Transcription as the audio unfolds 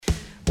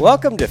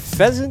Welcome to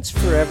Pheasants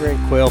Forever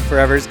and Quail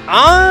Forever's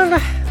On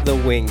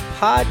the Wing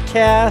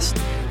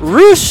podcast,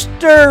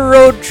 Rooster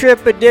Road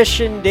Trip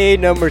Edition, day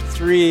number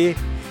 3.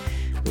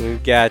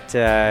 We've got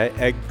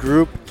a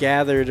group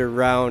gathered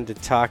around to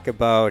talk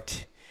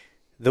about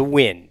the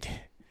wind.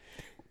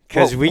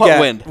 Because we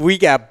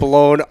got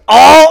blown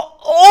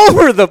all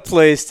over the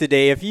place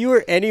today. If you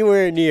were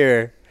anywhere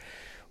near,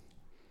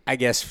 I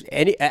guess,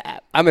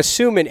 I'm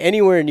assuming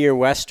anywhere near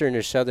western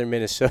or southern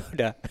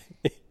Minnesota,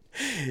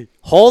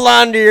 hold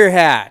on to your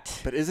hat.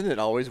 But isn't it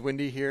always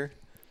windy here?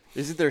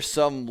 Isn't there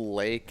some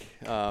lake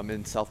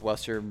in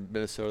southwestern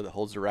Minnesota that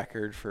holds the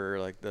record for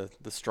like the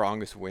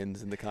strongest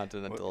winds in the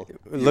continental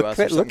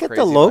US? Look at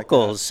the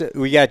locals. Like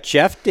we got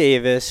Jeff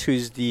Davis,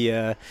 who's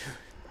the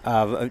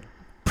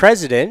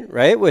president,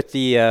 right, with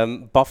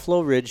the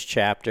Buffalo Ridge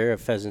chapter of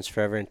Pheasants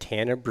Forever, and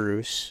Tanner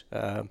Bruce,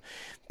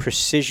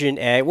 Precision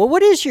Ag. Well,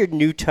 what is your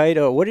new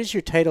title? What is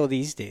your title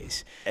these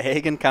days?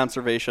 Ag and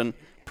Conservation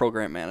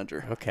Program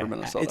Manager for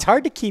Minnesota. It's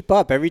hard to keep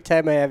up. Every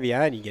time I have you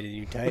on, you get a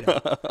new title.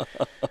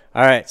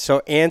 All right, so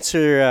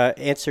answer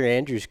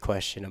Andrew's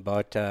question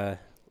about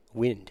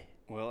wind.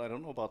 Well, I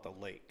don't know about the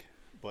lake,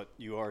 but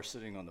you are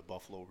sitting on the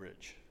Buffalo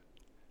Ridge,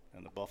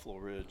 and the Buffalo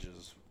Ridge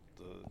is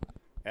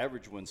the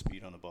average wind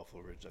speed on the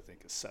Buffalo Ridge, I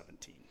think, is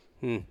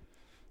 17.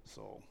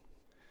 So,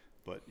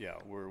 but yeah,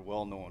 we're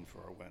well known for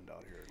our wind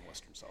out here in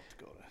western South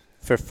Dakota.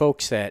 For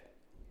folks that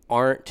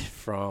aren't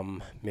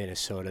from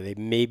Minnesota, they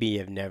maybe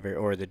have never,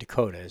 or the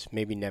Dakotas,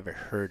 maybe never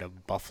heard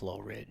of Buffalo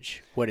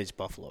Ridge. What is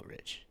Buffalo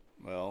Ridge?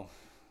 Well,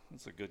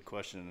 that's a good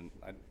question, and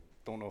I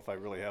don't know if I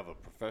really have a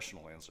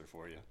professional answer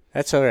for you.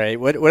 That's all right.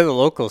 What do the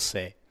locals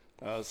say?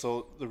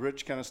 So the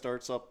ridge kind of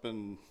starts up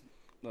in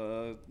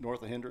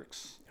north of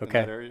Hendricks, in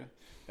okay, that area,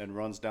 and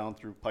runs down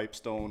through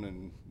Pipestone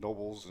and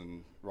Nobles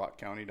and Rock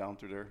County down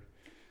through there.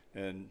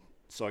 And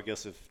so I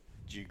guess if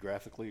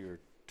geographically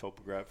or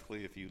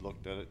topographically, if you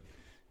looked at it,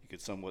 you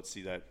could somewhat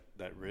see that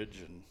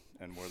ridge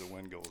and where the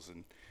wind goes.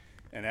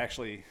 And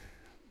actually,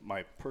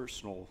 my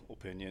personal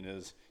opinion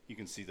is you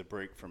can see the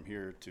break from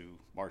here to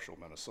Marshall,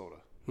 Minnesota.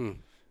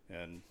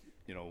 And,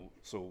 you know,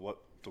 so what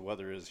the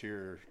weather is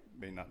here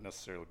may not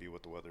necessarily be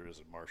what the weather is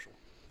in Marshall.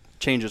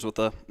 Changes with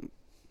the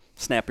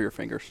snap of your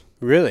fingers.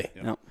 Really?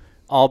 Yep.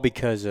 All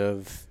because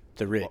of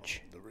the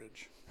ridge? The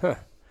ridge. Huh.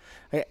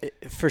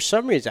 For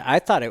some reason, I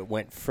thought it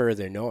went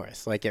further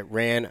north. Like it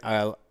ran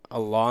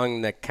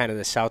along the kind of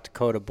the South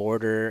Dakota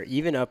border,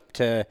 even up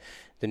to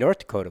the North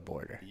Dakota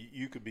border.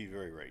 You could be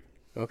very right.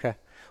 Okay.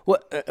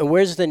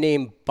 Where's the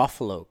name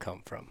Buffalo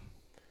come from?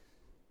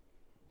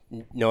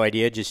 No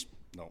idea, just...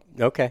 No.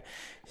 Okay.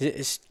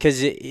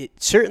 Because it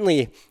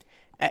certainly...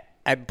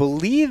 I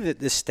believe that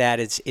the stat,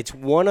 it's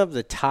one of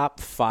the top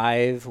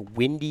 5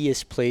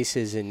 windiest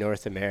places in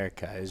North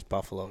America is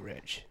Buffalo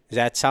Ridge. Does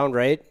that sound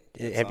right?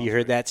 Have you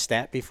heard that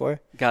stat before?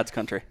 God's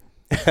country.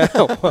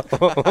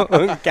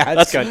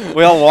 God's country.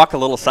 We all walk a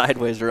little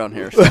sideways around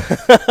here. So.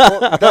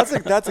 Well,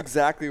 that's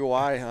exactly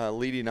why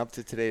leading up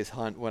to today's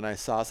hunt, when I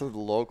saw some of the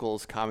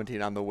locals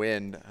commenting on the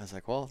wind, I was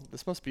like, well,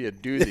 this must be a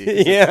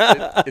doozy.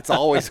 Yeah. It's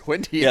always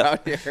windy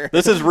out here.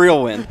 This is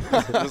real wind.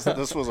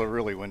 This was a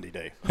really windy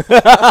day.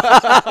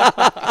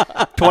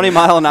 20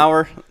 mile an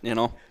hour, you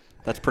know,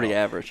 that's pretty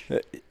average.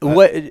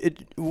 What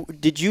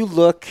did you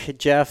look,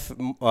 Jeff,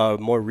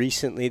 more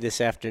recently this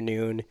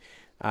afternoon,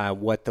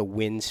 what the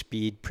wind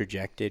speed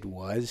projected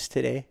was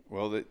today?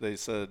 Well, they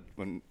said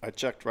when I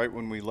checked right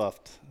when we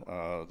left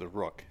the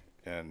Rook,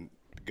 and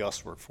the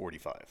gusts were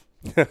 45.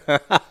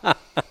 and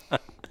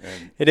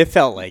it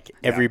felt like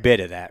every bit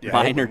of that. Yeah,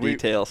 Right? Minor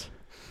details.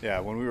 Yeah,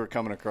 when we were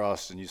coming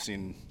across and you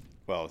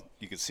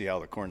could see how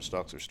the corn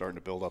stalks are starting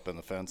to build up in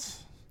the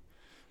fence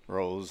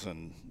rows,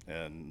 and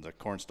the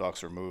corn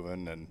stalks are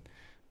moving, and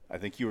I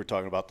think you were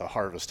talking about the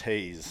harvest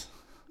haze.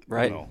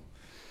 Right. You know?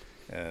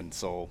 And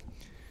so,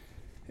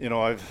 you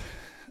know,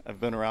 I've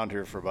been around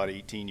here for about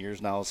 18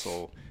 years now,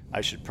 so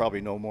I should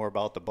probably know more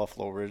about the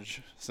Buffalo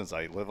Ridge since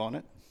I live on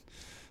it.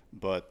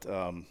 But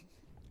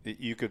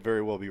you could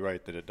very well be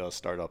right that it does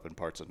start up in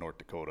parts of North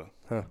Dakota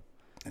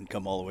and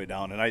come all the way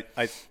down.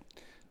 And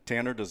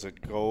Tanner, does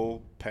it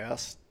go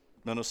past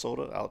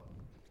Minnesota out?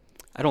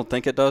 I don't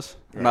think it does.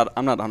 Right.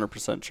 I'm not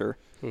 100% sure.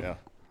 Yeah.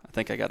 I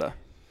think I got to.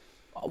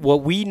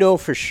 What we know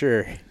for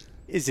sure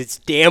is it's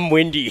damn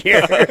windy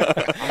here.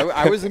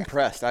 I was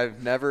impressed. I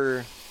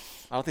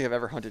don't think I've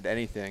ever hunted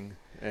anything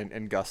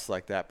in gusts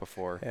like that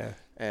before. Yeah.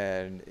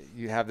 And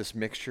you have this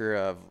mixture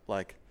of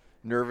like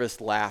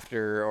nervous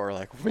laughter or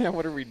like, man,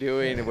 what are we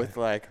doing? And with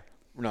like,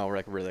 no, we're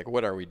like, really like,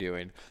 what are we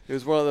doing? It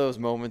was one of those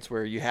moments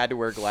where you had to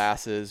wear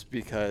glasses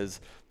because,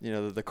 you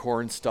know, the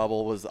corn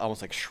stubble was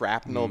almost like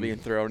shrapnel being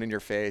thrown in your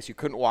face. You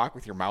couldn't walk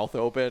with your mouth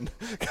open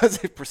because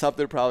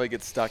something would probably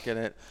get stuck in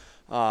it.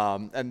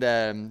 And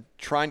then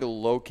trying to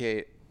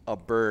locate a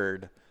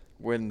bird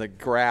when the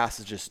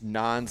grass is just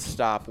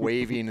nonstop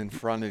waving in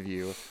front of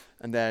you,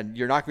 and then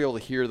you're not going to be able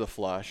to hear the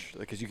flush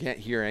because you can't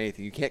hear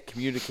anything. You can't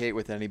communicate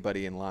with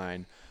anybody in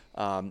line.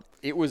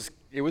 It was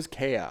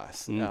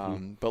chaos.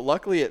 But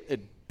luckily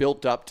it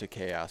built up to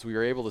chaos. We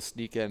were able to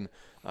sneak in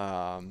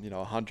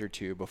a hunt or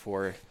two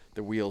before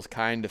the wheels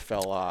kind of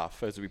fell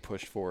off as we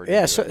pushed forward.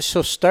 Yeah,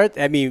 so start.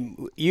 I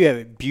mean, you have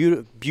a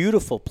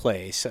beautiful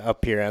place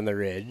up here on the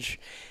ridge,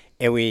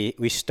 and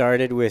we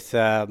started with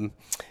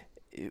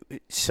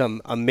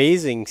some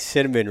amazing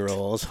cinnamon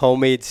rolls,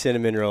 homemade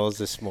cinnamon rolls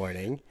this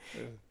morning.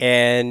 Yeah.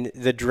 And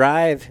the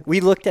drive, we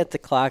looked at the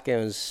clock,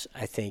 and it was,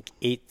 I think,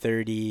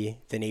 8:30,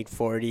 then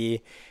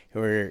 8:40.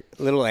 We're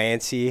a little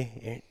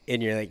antsy,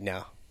 and you're like,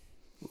 no,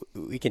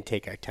 we can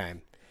take our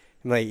time.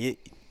 I'm like,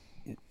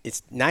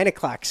 it's 9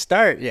 o'clock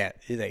start. Yeah.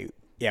 He's like,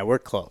 yeah, we're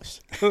close.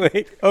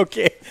 Like,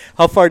 okay.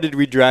 How far did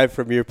we drive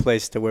from your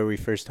place to where we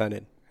first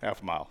hunted?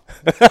 Half a mile.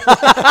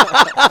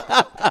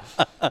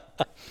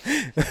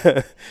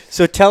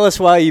 So tell us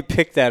why you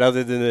picked that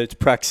other than its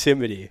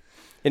proximity.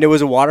 And it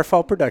was a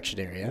waterfowl production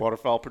area.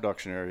 Waterfowl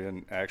production area.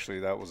 And actually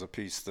that was a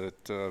piece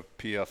that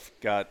PF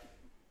got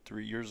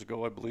 3 years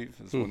ago, I believe,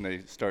 is when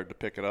they started to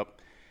pick it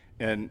up.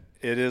 And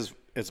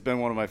it's been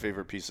one of my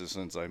favorite pieces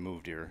since I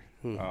moved here.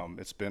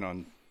 It's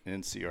been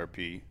in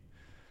CRP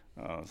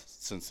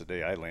since the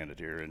day I landed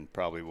here, and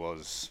probably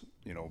was,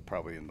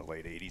 probably in the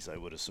late 80s, I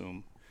would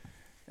assume.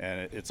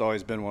 And it's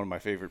always been one of my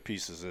favorite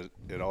pieces.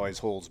 It always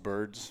holds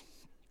birds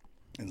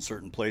in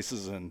certain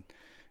places, and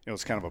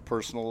it's kind of a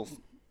personal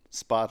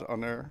spot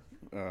on there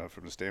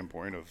from the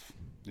standpoint of,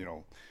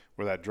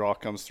 where that draw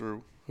comes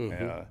through.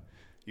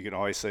 You can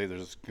always say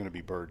there's going to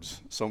be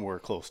birds somewhere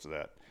close to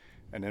that.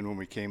 And then when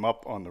we came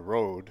up on the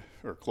road,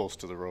 or close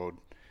to the road,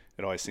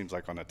 it always seems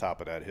like on the top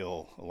of that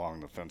hill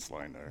along the fence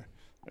line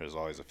there's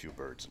always a few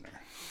birds in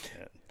there.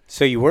 Yeah.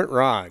 So you weren't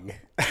wrong.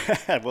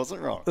 I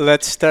wasn't wrong.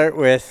 Let's start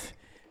with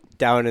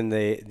down in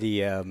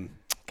the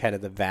kind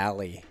of the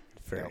valley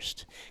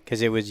first,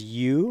 because it was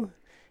you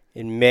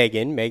and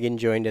Megan. Megan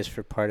joined us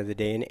for part of the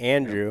day, and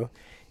Andrew. Yep.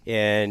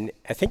 And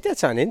I think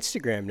that's on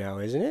Instagram now,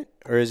 isn't it?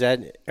 Or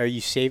are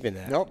you saving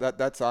that? Nope,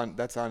 that's on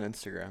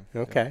Instagram.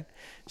 Okay. Yeah.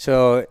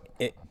 So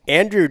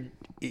Andrew,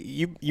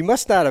 you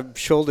must not have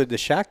shouldered the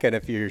shotgun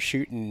if you're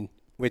shooting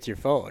with your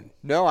phone.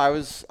 No, I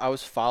was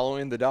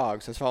following the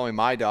dogs. I was following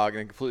my dog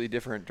in a completely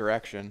different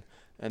direction.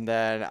 And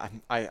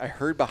then I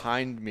heard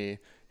behind me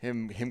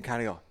him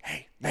kind of go,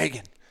 "Hey,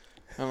 Megan."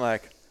 I'm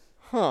like,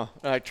 huh.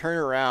 And I turn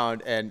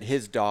around, and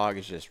his dog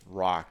is just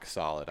rock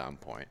solid on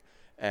point.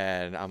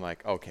 And I'm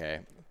like, okay,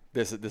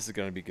 this is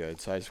going to be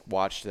good. So I just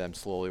watched them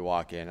slowly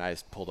walk in. I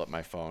just pulled up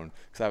my phone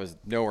because I was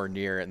nowhere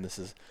near it. And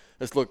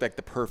this looked like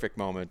the perfect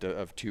moment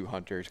of two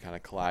hunters kind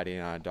of colliding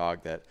on a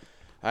dog that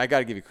I got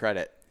to give you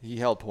credit. He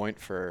held point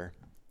for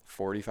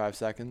 45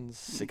 seconds,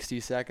 60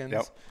 seconds.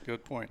 Yep,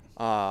 good point.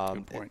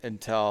 Good point.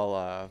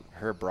 Until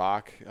Herb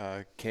Brock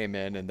came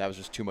in, and that was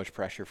just too much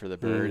pressure for the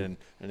bird, and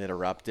it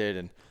erupted,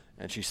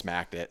 and she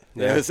smacked it.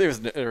 Yeah.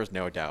 There was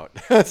no doubt.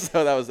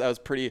 So that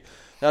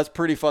was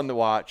pretty fun to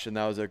watch, and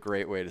that was a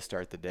great way to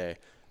start the day.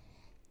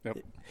 Yep.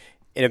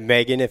 And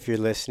Megan, if you're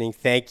listening,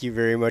 thank you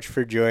very much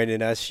for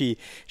joining us.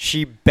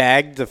 She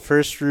bagged the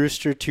first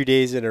rooster 2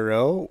 days in a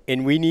row,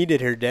 and we needed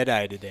her dead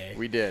eye today.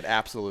 We did,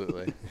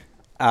 absolutely.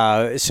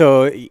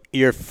 So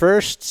your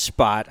first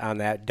spot on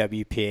that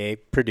WPA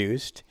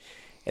produced,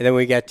 and then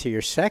we got to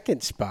your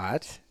second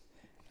spot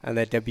on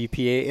that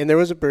WPA, and there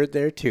was a bird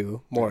there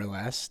too, more or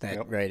less,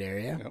 that right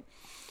area. Yep.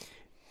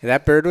 And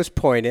that bird was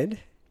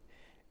pointed,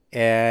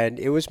 and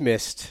it was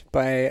missed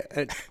by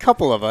a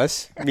couple of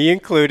us, me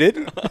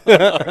included.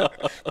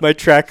 My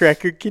track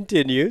record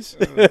continues.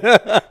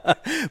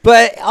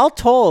 But all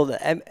told,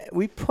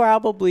 we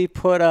probably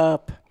put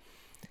up,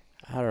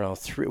 I don't know,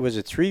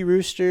 three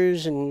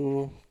roosters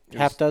and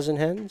half dozen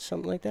hens,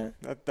 something like that?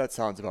 That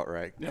sounds about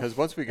right. Because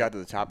once we got to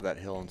the top of that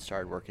hill and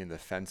started working the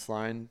fence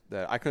line,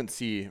 that I couldn't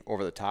see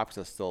over the top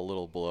because it's still a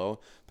little below,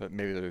 but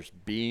maybe there's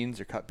beans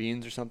or cut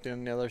beans or something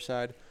on the other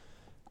side.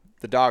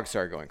 The dogs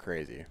started going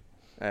crazy.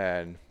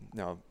 And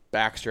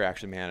Baxter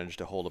actually managed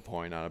to hold a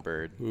point on a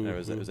bird. Mm-hmm.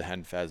 It was a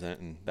hen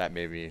pheasant, and that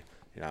made me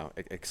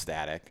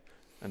ecstatic.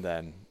 And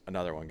then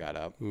another one got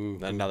up, then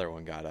another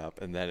one got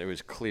up, and then it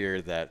was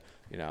clear that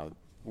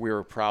we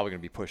were probably going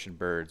to be pushing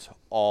birds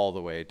all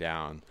the way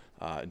down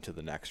into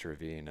the next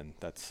ravine, and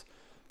that's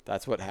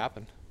what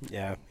happened.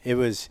 Yeah, it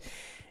was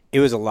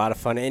a lot of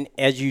fun. And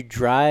as you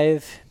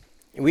drive,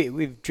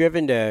 we've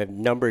driven to a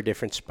number of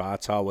different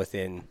spots, all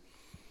within,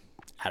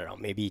 I don't know,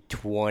 maybe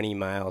 20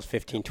 miles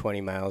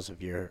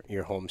of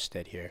your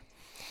homestead here.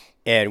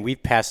 And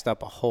we've passed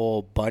up a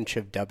whole bunch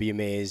of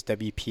WMAs,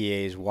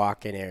 WPAs,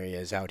 walk-in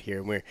areas out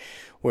here.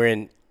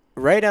 We're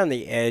right on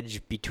the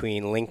edge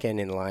between Lincoln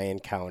and Lyon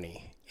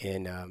County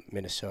in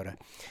Minnesota.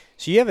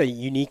 So you have a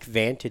unique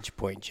vantage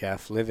point,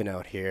 Jeff, living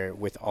out here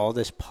with all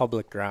this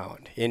public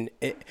ground. And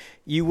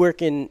you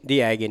work in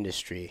the ag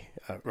industry,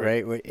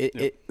 right?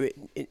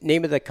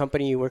 Name of the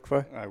company you work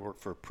for? I work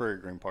for Prairie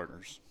Grain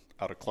Partners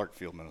out of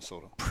Clarkfield,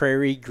 Minnesota.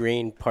 Prairie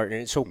Grain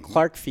Partners. So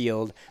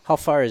Clarkfield, how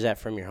far is that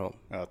from your home?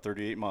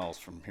 38 miles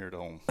from here to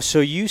home.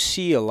 So you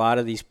see a lot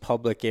of these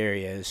public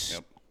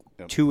areas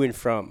to and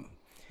from.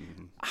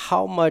 Mm-hmm.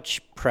 How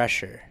much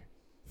pressure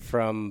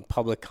from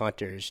public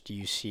hunters do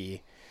you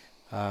see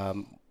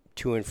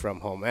to and from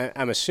home?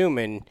 I'm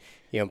assuming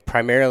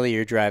primarily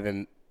you're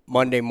driving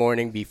Monday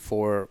morning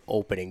before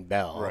opening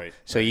bell. Right.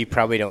 So you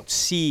probably don't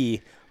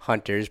see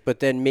hunters, but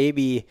then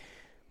maybe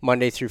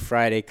Monday through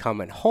Friday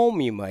coming home,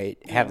 you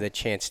might have the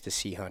chance to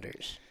see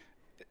hunters.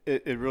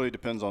 It really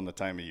depends on the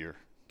time of year,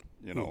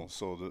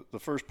 So the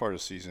first part of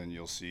the season,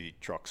 you'll see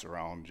trucks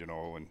around, and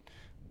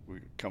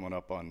we're coming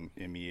up on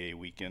MEA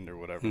weekend or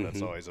whatever. Mm-hmm.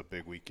 That's always a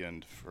big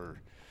weekend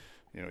for,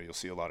 you'll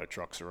see a lot of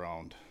trucks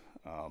around.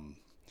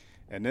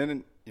 And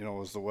then,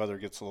 as the weather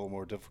gets a little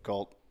more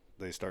difficult,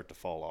 they start to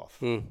fall off.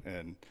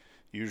 And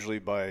usually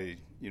by,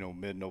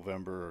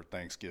 mid-November or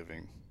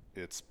Thanksgiving,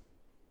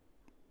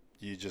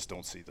 you just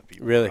don't see the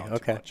people. Really? around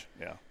Okay. Too much.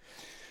 Yeah.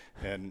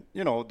 And,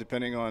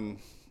 depending on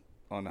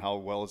how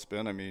well it's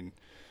been, I mean,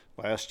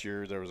 last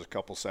year there was a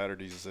couple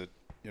Saturdays that,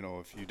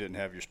 if you didn't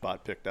have your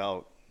spot picked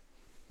out,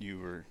 you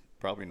were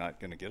probably not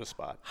going to get a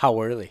spot.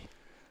 How early?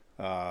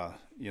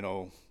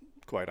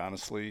 Quite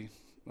honestly,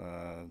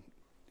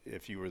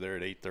 if you were there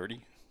at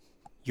 8:30,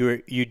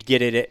 You'd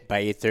get it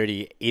by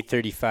 8:30,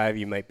 8:35.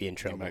 You might be in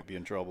trouble. you might be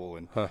in trouble.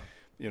 And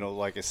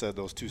like I said,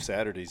 those two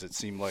Saturdays, it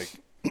seemed like,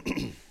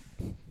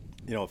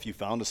 if you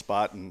found a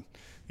spot and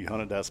you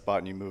hunted that spot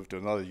and you moved to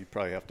another, you'd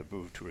probably have to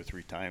move 2 or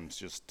 3 times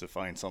just to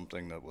find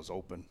something that was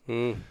open.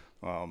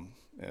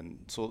 And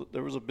so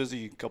there was a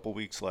busy couple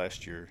weeks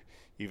last year,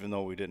 even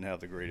though we didn't have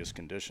the greatest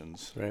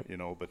conditions. Right.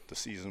 But the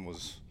season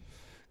was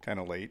kind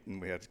of late,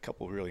 and we had a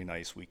couple really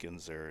nice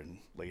weekends there in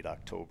late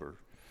October.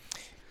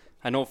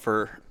 I know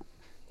for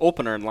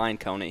opener in Lyon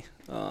County,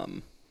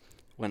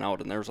 went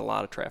out and there was a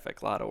lot of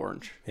traffic, a lot of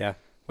orange. Yeah.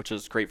 Which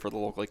is great for the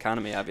local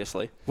economy,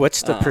 obviously.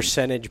 What's the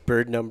percentage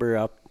bird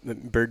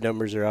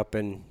numbers are up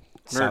in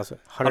South?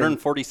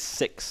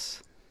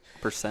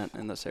 146%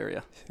 in this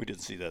area. We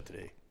didn't see that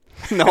today.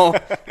 No.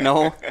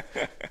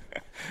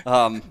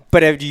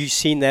 But have you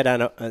seen that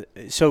on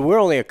so we're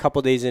only a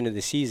couple days into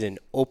the season,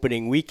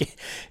 opening weekend.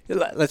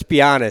 Let's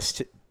be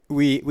honest.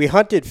 We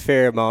hunted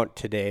fair amount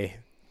today,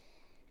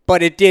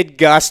 but it did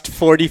gust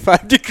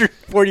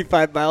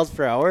 45 miles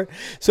per hour.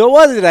 So it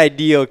wasn't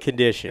ideal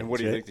conditions. And what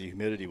do you think the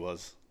humidity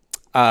was?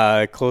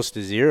 Close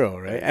to zero,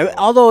 right?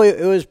 Although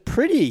it was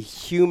pretty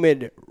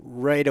humid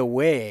right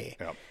away.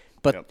 Yep.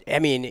 But Yep.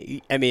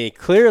 I mean,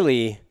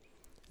 clearly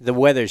the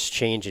weather's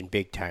changing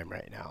big time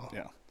right now.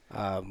 Yeah.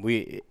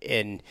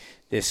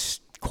 This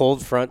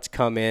cold front's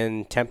come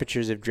in,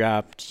 temperatures have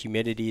dropped,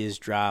 humidity has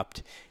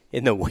dropped,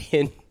 and the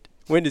wind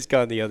has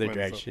gone the other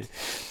direction.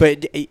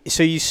 But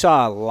so you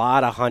saw a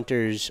lot of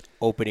hunters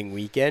opening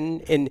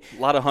weekend, and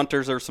a lot of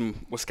hunters. There were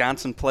some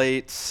Wisconsin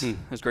plates. It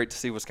was great to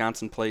see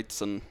Wisconsin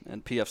plates and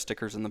PF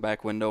stickers in the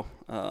back window.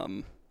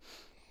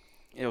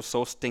 It was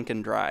so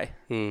stinking dry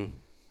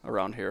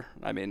around here.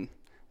 I mean,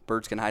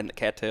 birds can hide in the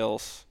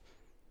cattails,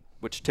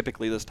 which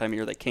typically this time of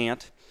year they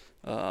can't.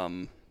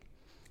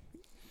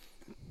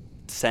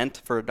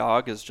 Scent for a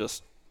dog is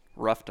just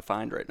rough to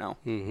find right now.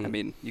 I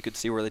mean, you could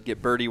see where they'd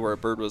get birdie, where a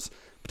bird was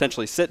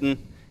potentially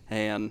sitting,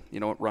 and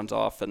it runs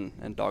off,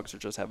 and dogs are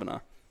just having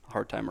a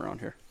hard time around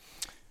here.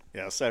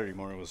 Yeah, Saturday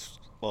morning was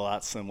a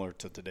lot similar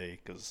to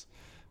today because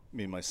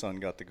me and my son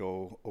got to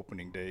go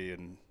opening day,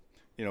 and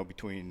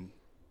between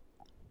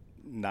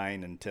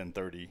 9 and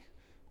 10:30,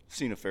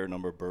 seen a fair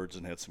number of birds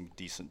and had some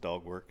decent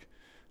dog work.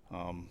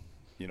 And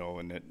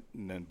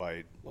then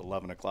by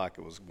 11 o'clock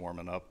it was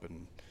warming up,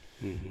 and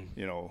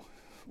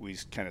we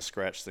kind of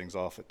scratched things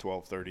off at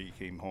 12:30.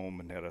 Came home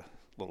and had a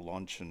little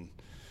lunch and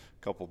a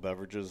couple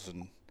beverages,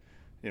 and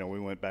we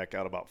went back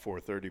out about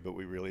 4:30, but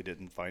we really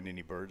didn't find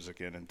any birds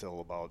again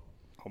until about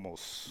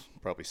almost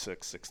probably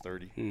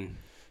 6:30.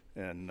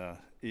 And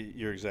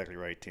you're exactly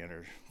right,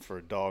 Tanner. For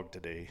a dog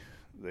today,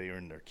 they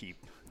earned their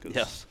keep.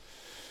 Yes.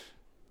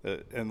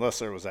 Unless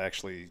there was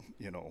actually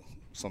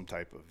some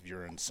type of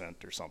urine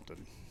scent or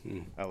something,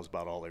 that was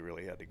about all they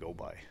really had to go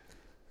by.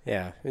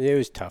 yeah, it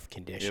was tough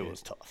conditions. It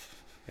was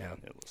tough. Yeah.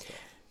 It was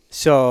tough.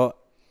 So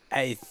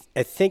I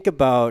think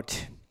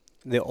about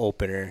the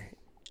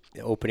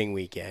opening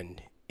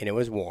weekend, and it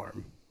was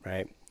warm,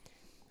 right?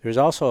 There's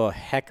also a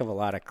heck of a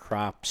lot of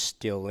crops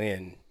still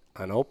in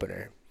on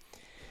opener.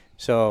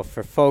 So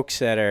for folks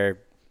that are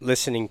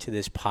listening to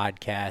this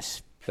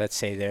podcast, let's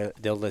say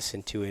they'll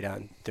listen to it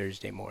on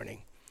Thursday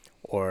morning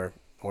or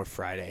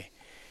Friday.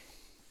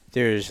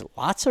 There's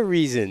lots of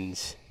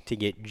reasons to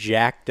get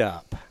jacked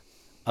up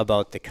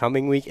about the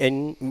coming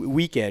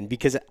weekend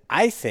because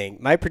I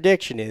think my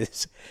prediction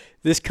is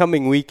this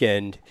coming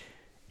weekend,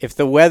 if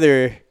the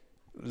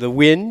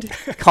wind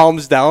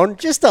calms down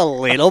just a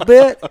little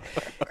bit,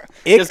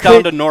 It's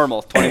down to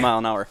normal, 20 mile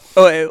an hour.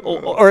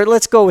 Or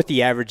let's go with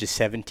the average of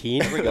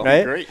 17. There we go.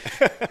 Right? Great.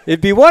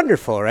 It'd be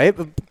wonderful, right?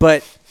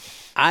 But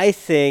I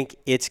think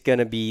it's going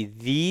to be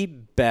the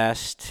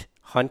best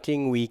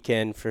hunting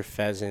weekend for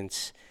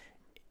pheasants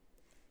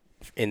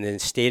in the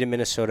state of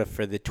Minnesota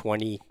for the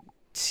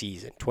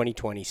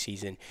 2020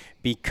 season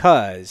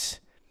because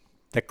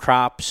the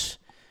crops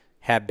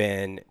have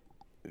been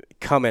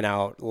coming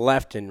out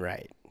left and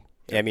right.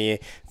 I mean,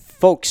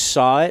 folks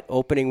saw it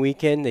opening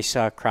weekend. They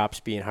saw crops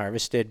being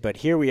harvested. But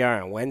here we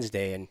are on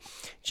Wednesday. And,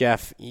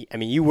 Jeff, I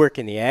mean, you work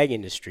in the ag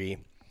industry.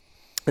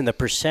 and the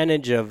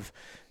percentage of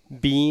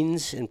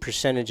beans and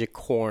percentage of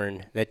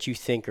corn that you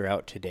think are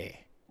out today?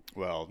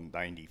 Well,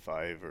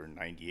 95 or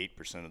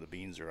 98% of the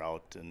beans are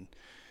out, and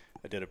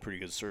I did a pretty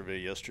good survey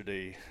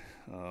yesterday.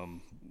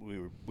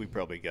 We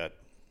probably got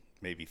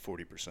maybe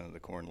 40% of the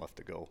corn left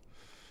to go,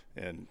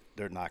 and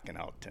they're knocking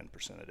out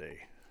 10% a day.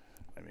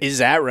 I mean, Is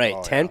that right?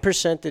 oh,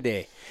 10% a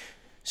day.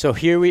 So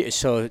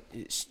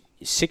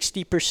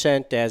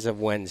 60% as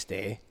of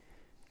Wednesday,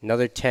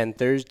 another 10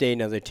 Thursday,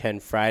 another 10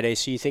 Friday.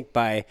 So you think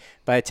by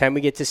the time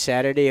we get to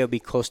Saturday, it'll be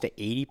close to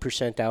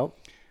 80% out?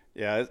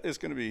 Yeah, it's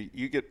going to be,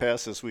 you get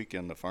past this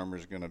weekend, the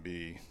farmer's going to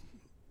be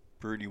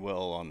pretty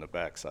well on the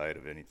backside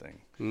of anything.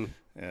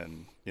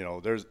 And, you know,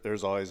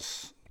 there's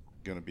always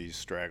going to be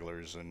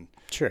stragglers and,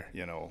 Sure.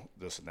 you know,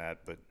 this and that.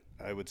 But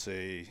I would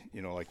say,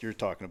 you know, like you're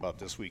talking about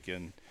this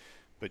weekend,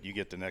 but you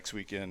get the next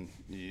weekend,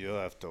 you'll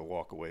have to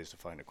walk a ways to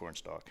find a corn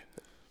stalk.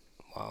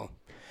 Wow.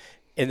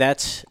 And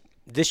that's,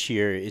 this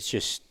year, it's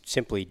just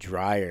simply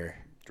drier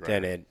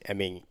than it, I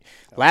mean,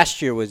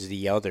 last year was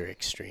the other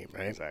extreme,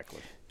 right?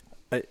 Exactly.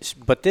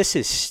 But this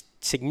is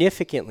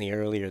significantly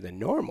earlier than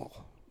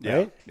normal,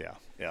 right? Yeah.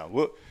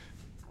 Well,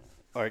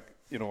 like,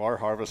 you know, our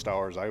harvest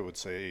hours, I would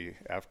say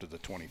after the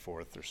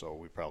 24th or so,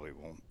 we probably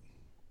won't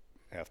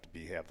have to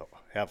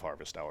have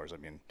harvest hours. I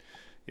mean,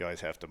 you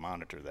always have to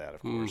monitor that,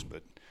 of course,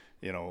 but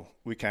you know,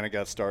 we kind of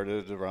got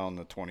started around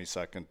the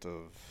 22nd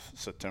of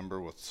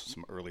September with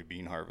some early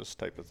bean harvest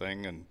type of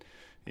thing, and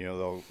you know,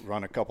 they'll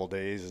run a couple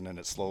days and then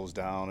it slows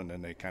down and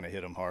then they kind of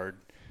hit them hard,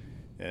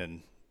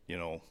 and you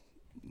know,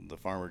 the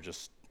farmer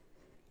just,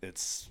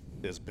 it's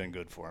been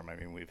good for him. I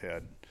mean, we've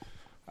had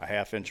a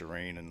half inch of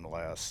rain in the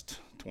last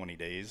 20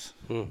 days,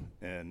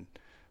 and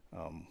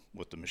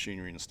with the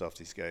machinery and stuff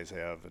these guys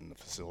have and the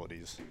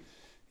facilities,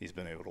 he's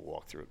been able to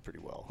walk through it pretty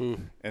well.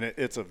 And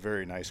it's a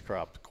very nice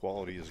crop. The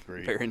quality is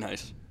great. Very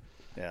nice.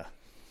 Yeah.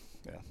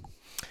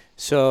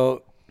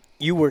 So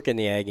you work in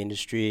the ag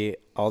industry.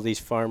 All these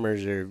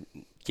farmers are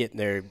getting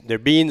their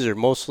beans are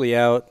mostly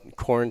out.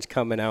 Corn's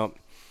coming out.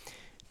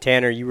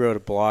 Tanner, you wrote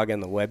a blog on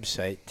the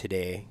website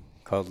today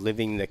called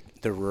Living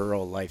the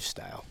Rural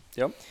Lifestyle.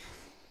 Yep.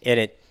 And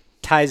it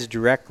ties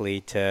directly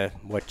to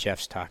what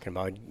Jeff's talking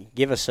about.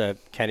 Give us a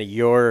kind of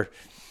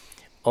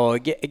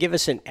give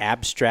us an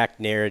abstract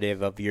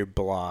narrative of your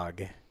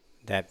blog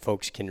that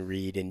folks can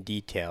read in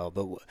detail.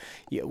 But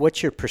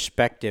what's your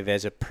perspective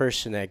as a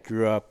person that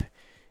grew up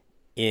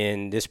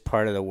in this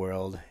part of the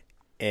world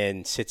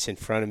and sits in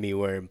front of me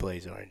wearing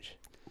Blaze Orange?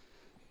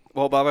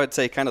 Well, Bob, I'd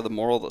say kind of the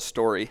moral of the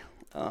story,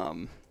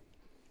 and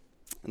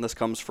this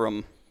comes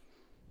from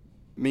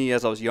me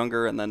as I was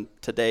younger, and then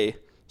today,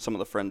 some of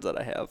the friends that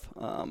I have.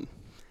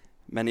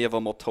 Many of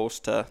them will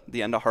toast to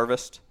the end of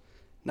harvest.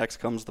 Next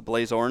comes the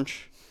Blaze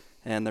Orange,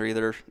 and they're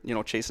either, you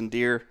know, chasing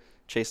deer,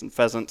 chasing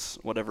pheasants,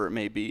 whatever it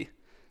may be.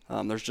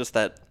 There's just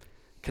that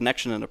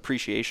connection and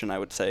appreciation, I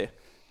would say,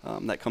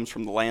 that comes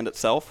from the land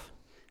itself,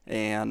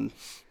 and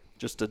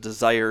just a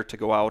desire to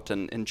go out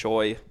and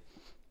enjoy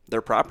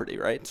their property,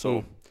 right?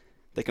 So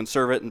they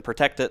conserve it and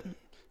protect it.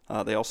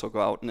 They also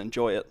go out and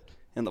enjoy it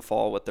in the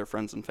fall with their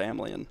friends and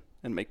family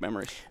and make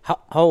memories. How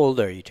old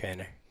are you,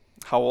 Tanner?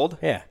 How old?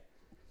 Yeah.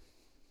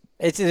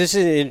 This is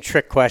a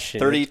trick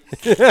question. 30.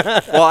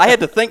 Well, I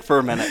had to think for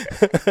a minute.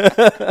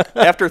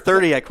 After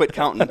 30, I quit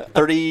counting.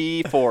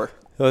 34.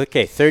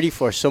 Okay,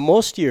 34. So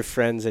most of your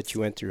friends that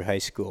you went through high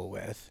school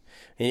with,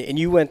 and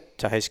you went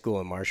to high school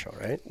in Marshall,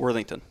 right?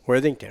 Worthington.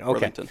 Okay.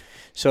 Worthington.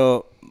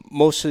 So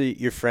most of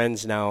your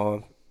friends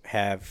now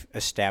have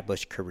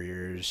established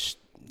careers.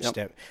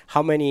 Yep.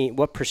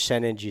 What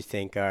percentage you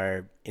think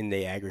are in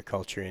the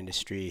agriculture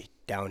industry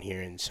down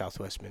here in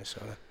southwest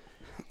Minnesota?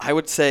 I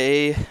would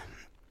say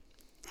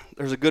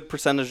there's a good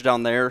percentage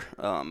down there.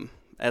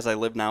 As I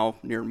live now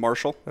near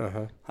Marshall,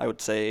 I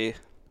would say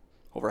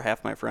over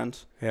half my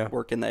friends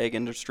work in the ag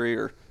industry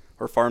or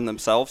farm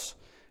themselves.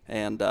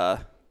 And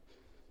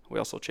we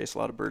also chase a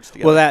lot of birds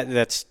together. Well,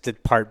 that's the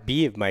part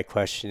B of my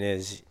question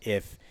is,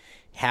 if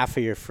half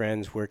of your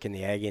friends work in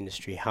the ag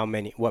industry,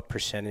 what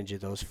percentage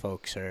of those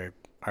folks are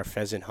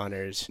pheasant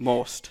hunters?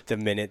 Most. The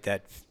minute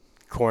that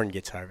corn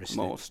gets harvested?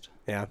 Most.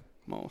 Yeah.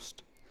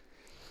 Most.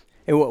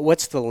 And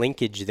what's the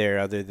linkage there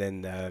other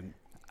than the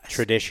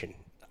tradition?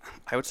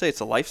 I would say it's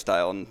a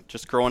lifestyle, and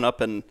just growing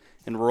up in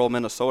rural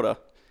Minnesota,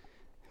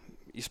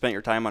 you spent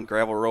your time on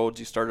gravel roads.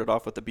 You started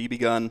off with the BB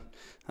gun.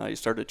 You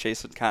started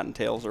chasing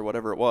cottontails or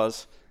whatever it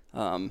was,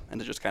 and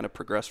it just kind of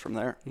progressed from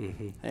there.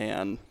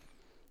 And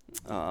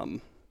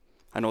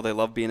I know they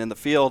love being in the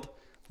field,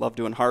 love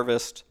doing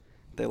harvest.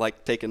 They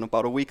like taking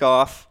about a week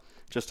off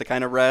just to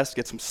kind of rest,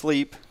 get some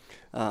sleep.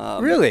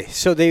 Really?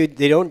 So they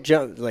don't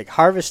jump, like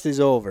harvest is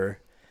over,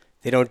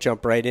 they don't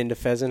jump right into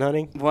pheasant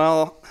hunting?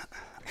 Well,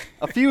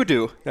 a few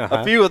do.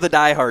 A few of the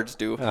diehards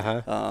do.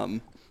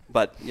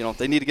 But, you know,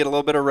 they need to get a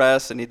little bit of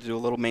rest. They need to do a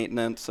little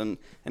maintenance and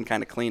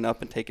kind of clean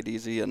up and take it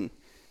easy,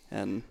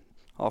 and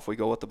off we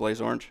go with the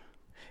Blaze Orange.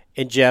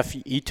 And Jeff,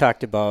 you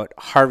talked about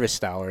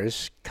harvest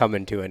hours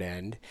coming to an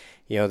end.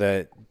 You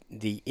know,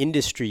 the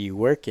industry you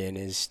work in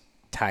is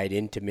tied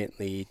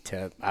intimately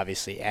to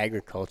obviously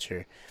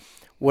agriculture.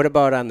 What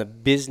about on the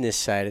business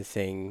side of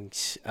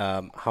things?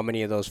 How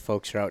many of those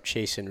folks are out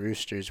chasing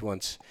roosters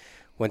once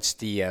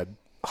the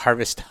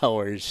harvest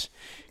hours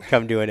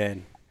come to an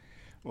end?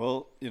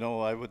 Well,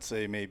 I would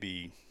say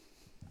maybe,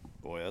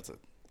 that's a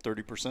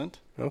 30%.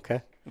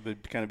 Okay. It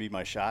would kind of be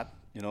my shot.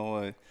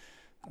 The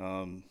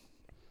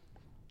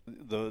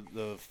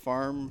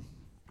farm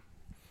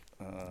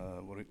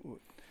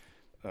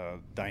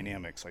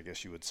dynamics, I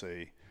guess you would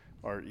say,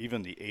 or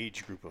even the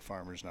age group of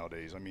farmers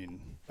nowadays. I mean,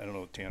 I don't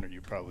know, Tanner,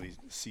 you probably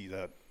see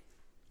that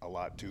a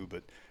lot too,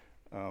 but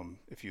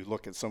if you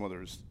look at some of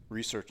their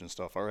research and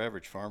stuff, our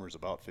average farmer is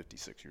about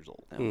 56 years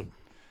old.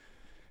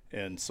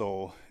 And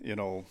so,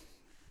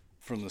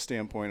 from the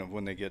standpoint of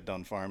when they get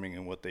done farming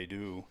and what they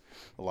do,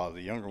 a lot of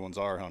the younger ones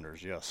are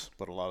hunters, yes,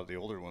 but a lot of the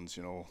older ones,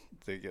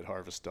 they get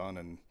harvest done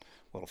and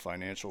a little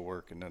financial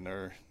work, and then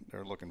they're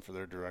looking for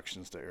their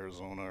directions to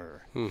Arizona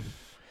or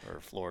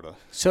Florida.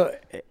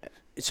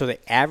 So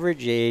the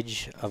average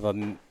age of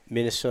a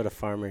Minnesota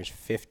farmer is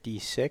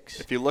 56?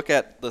 If you look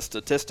at the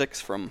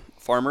statistics from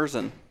farmers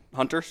and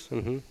hunters,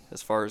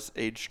 as far as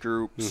age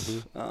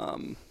groups,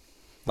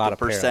 Lot of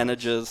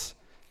percentages,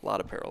 a lot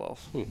of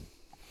parallels.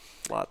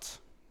 Lots.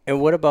 And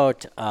what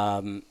about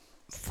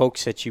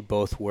folks that you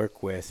both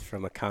work with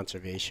from a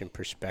conservation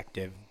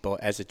perspective, both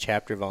as a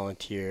chapter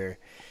volunteer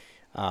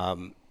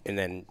and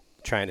then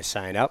trying to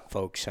sign up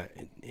folks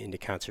into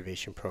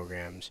conservation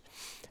programs?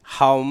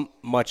 How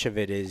much of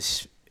it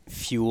is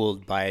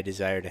fueled by a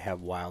desire to have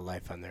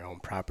wildlife on their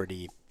own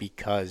property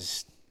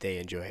because they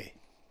enjoy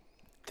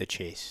the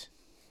chase?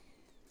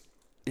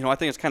 I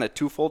think it's kind of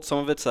twofold. Some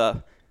of it's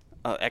a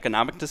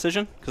economic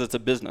decision because it's a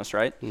business,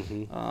 right?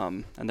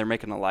 And they're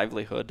making a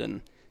livelihood,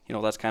 and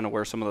that's kind of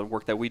where some of the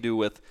work that we do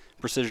with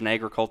precision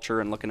agriculture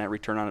and looking at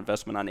return on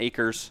investment on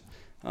acres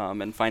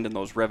and finding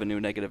those revenue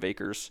negative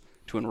acres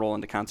to enroll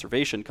into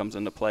conservation comes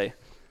into play.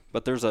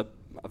 But there's a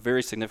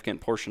very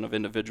significant portion of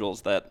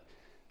individuals that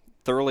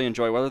thoroughly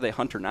enjoy, whether they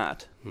hunt or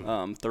not,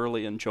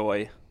 thoroughly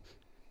enjoy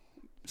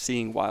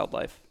seeing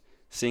wildlife,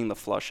 seeing the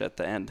flush at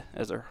the end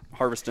as they're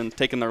harvesting,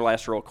 taking their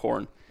last row of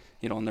corn,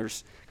 and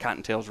there's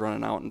cottontails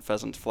running out and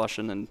pheasants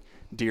flushing and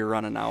deer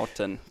running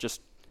out, and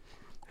just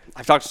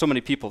I've talked to so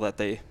many people that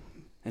they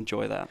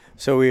enjoy that.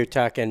 So we were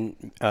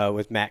talking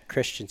with Matt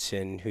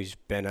Christensen, who's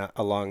been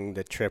along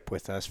the trip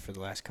with us for the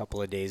last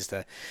couple of days,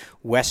 the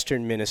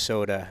Western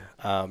Minnesota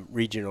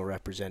regional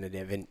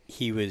representative, and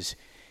he was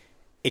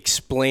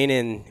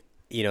explaining,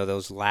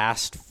 those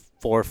last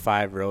 4 or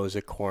 5 rows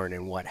of corn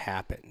and what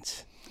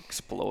happens.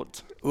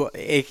 Explodes. Well,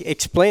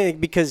 explain it,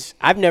 because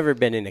I've never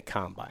been in a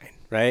combine,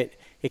 right?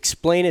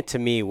 Explain it to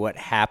me, what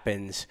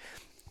happens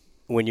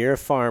when you're a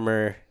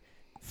farmer,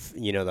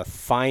 the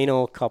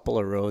final couple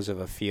of rows of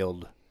a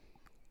field.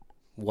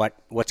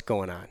 What's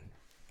going on?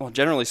 Well,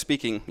 generally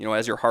speaking,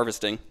 as you're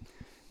harvesting,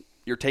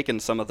 you're taking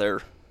some of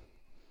their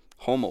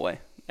home away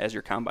as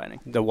you're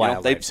combining. The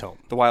wildlife's home.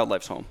 The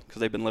wildlife's home, because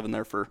they've been living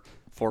there for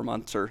 4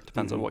 months, or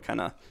depends on what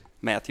kind of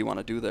math you want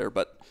to do there.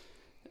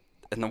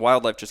 And the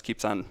wildlife just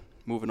keeps on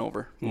moving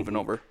over. You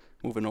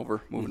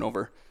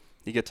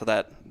get to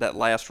that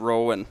last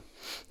row, and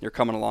you're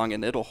coming along,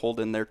 and it'll hold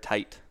in there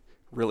tight,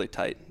 really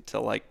tight,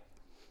 until I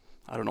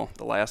don't know,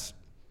 the last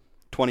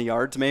 20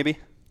 yards maybe.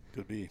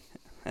 Could be.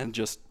 And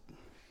just.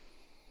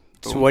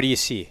 So what do you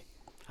see?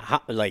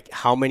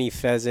 How many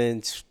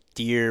pheasants,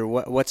 deer?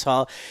 What's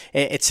all?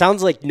 It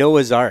sounds like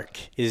Noah's Ark.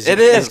 It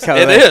is.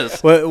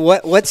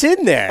 What's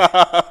in there?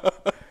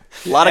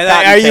 A lot of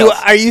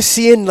cottontails. Are you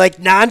seeing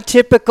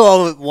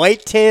non-typical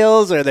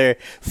whitetails? Are there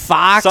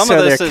fox?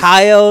 Are there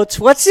coyotes?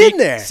 What's in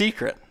there?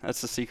 Secret.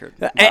 That's the secret.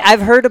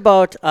 I've heard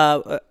about.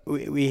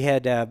 We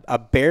had a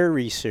bear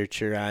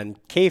researcher on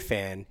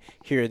KFAN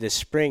here this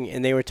spring,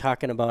 and they were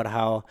talking about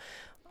how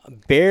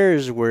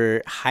bears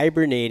were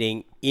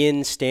hibernating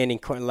in standing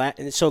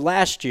corn. So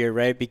last year,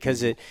 right,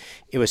 because it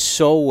was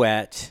so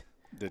wet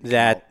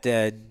that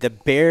the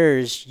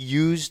bears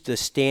used the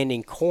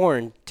standing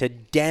corn to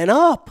den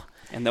up.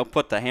 And they'll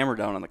put the hammer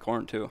down on the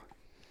corn too,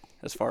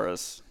 as far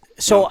as.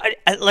 So,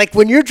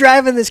 when you're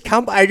driving this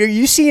combine, are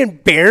you seeing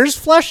bears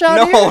flush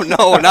out here?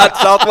 No, not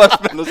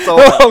Southwest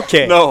Minnesota.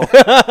 Okay. No.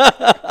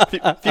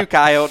 A few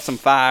coyotes, some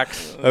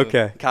fox.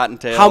 Okay.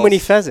 Cottontails. How many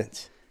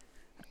pheasants?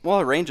 Well,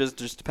 it ranges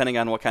just depending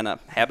on what kind of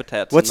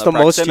habitats. What's the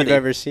most you've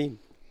ever seen?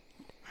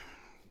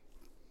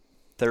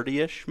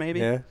 30-ish, maybe.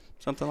 Yeah.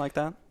 Something like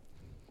that.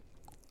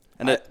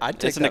 And I'd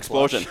take it's an that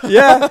explosion.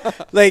 Yeah.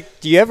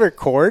 Do you ever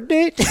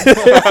coordinate?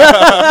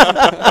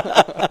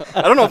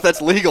 I don't know if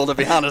that's legal, to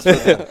be honest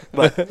with you.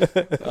 But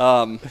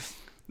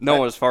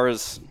no, as far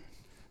as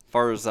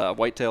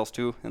whitetails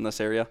too in this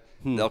area,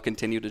 they'll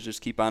continue to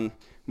just keep on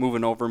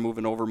moving over,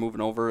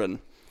 and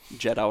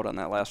jet out on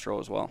that last row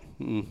as well.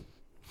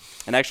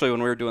 And actually,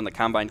 when we were doing the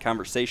Combine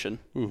Conversation,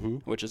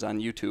 which is on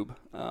YouTube,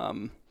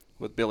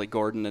 with Billy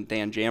Gordon and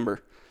Dan Jamber,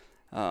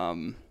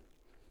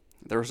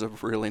 there was a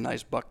really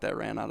nice buck that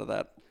ran out of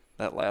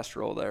that last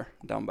row there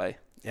down by.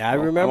 Yeah, I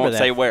remember that. I won't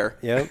say where.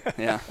 Yep.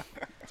 Yeah.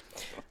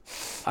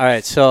 All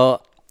right,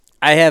 so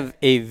I have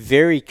a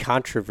very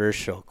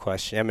controversial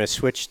question. I'm going to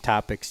switch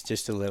topics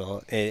just a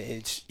little.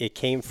 It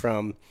came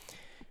from,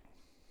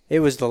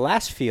 it was the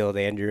last field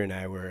Andrew and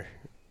I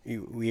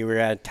we were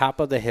at the top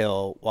of the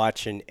hill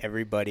watching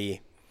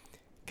everybody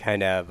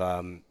kind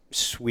of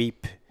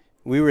sweep.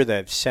 We were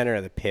the center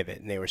of the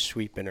pivot, and they were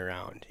sweeping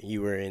around.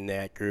 You were in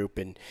that group,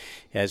 and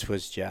as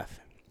was Jeff.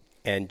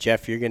 And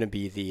Jeff, you're going to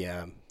be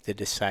the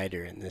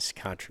decider in this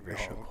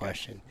controversial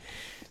question.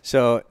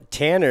 So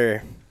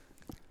Tanner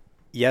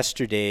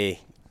yesterday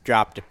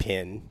dropped a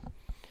pin,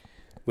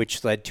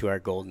 which led to our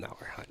golden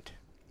hour hunt.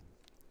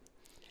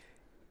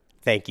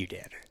 Thank you,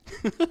 Tanner.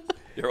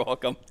 You're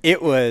welcome.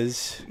 It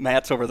was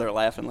Matt's over there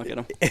laughing. Look at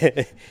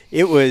him.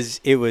 it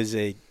was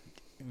a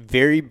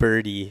very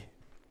birdie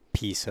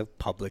piece of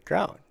public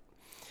ground.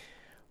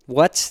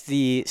 What's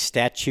the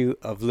statute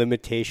of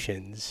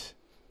limitations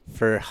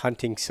for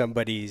hunting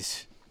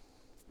somebody's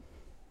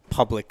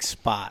public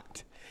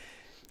spot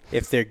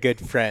if they're good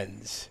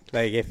friends?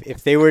 Like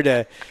if they were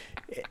to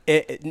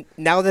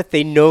now that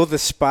they know the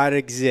spot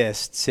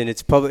exists and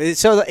it's public,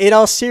 so in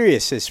all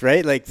seriousness,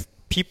 right? Like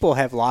people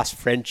have lost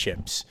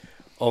friendships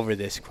over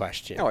this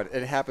question. No,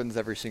 it happens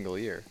every single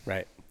year.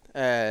 Right.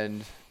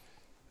 And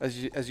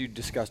as you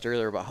discussed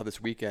earlier about how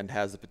this weekend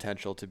has the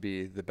potential to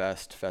be the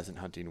best pheasant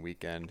hunting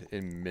weekend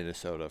in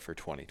Minnesota for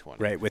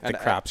 2020. Right, with the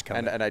crops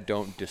coming. And I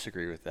don't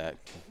disagree with that,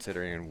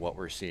 considering what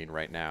we're seeing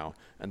right now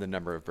and the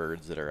number of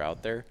birds that are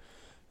out there.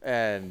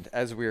 And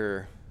as we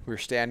were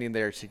standing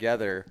there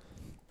together,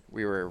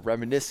 we were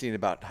reminiscing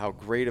about how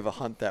great of a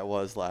hunt that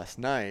was last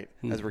night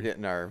as we're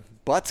getting our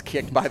butts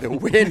kicked by the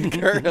wind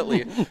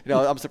currently.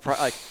 I'm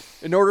surprised. Like,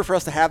 in order for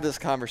us to have this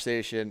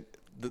conversation,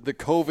 the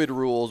COVID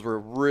rules were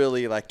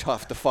really like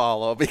tough to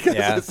follow because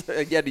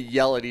you had to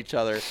yell at each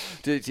other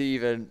to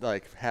even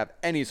like have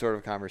any sort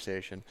of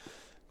conversation.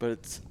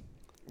 But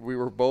we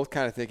were both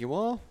kind of thinking,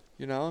 well,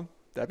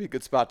 that'd be a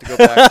good spot to go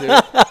back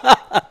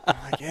to.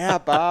 I'm like, yeah,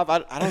 Bob,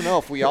 I don't know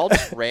if we all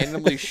just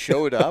randomly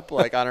showed up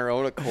like on our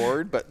own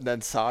accord, but then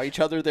saw each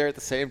other there at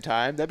the same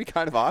time. That'd be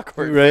kind of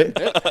awkward. Right.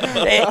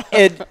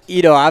 and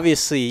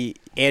obviously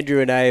Andrew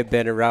and I have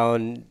been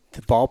around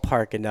the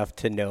ballpark enough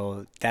to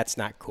know that's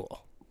not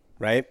cool.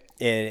 Right?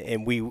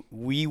 And we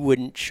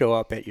wouldn't show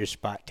up at your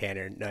spot,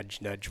 Tanner, nudge,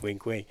 nudge,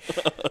 wink, wink.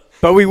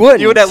 But we wouldn't.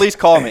 You would at least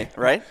call me,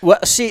 right? Well,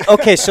 see,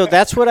 okay, so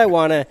that's what I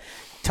want to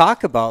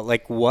talk about.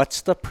 Like,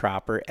 what's the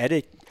proper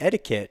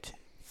etiquette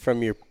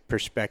from your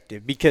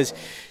perspective? Because,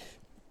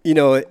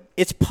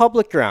 it's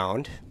public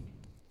ground,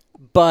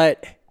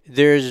 but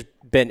there's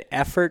been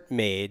effort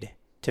made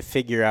to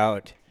figure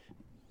out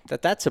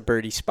that that's a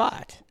birdie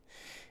spot.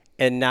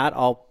 And not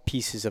all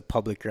pieces of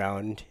public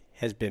ground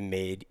has been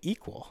made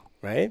equal.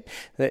 Right?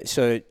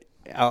 So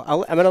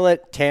I'm going to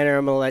let Tanner,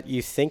 I'm going to let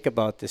you think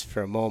about this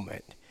for a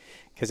moment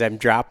because I'm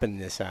dropping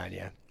this on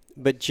you.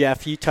 But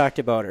Jeff, you talked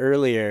about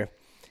earlier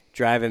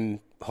driving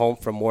home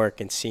from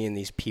work and seeing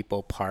these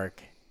people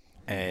park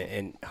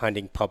and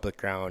hunting public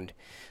ground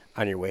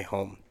on your way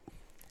home.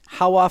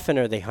 How often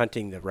are they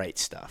hunting the right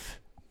stuff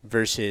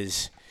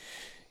versus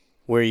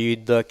where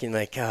you'd look and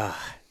like,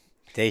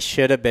 they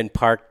should have been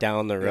parked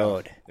down the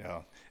road?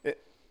 Yeah.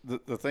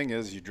 The thing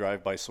is, you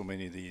drive by so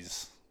many of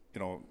these.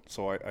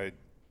 So I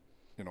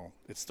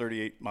it's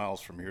 38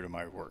 miles from here to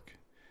my work.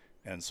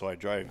 And so I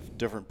drive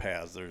different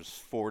paths. There's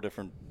 4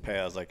 different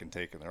paths I can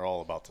take, and they're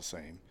all about the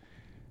same.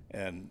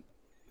 And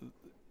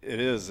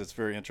it's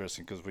very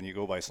interesting because when you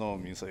go by some of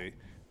them, you say,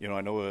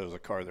 I know there was a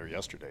car there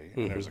yesterday,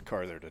 and there's a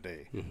car there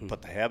today.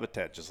 But the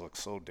habitat just looks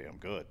so damn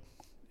good,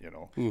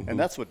 And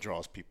that's what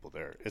draws people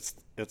there. It's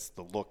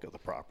the look of the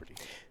property.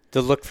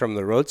 The look from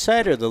the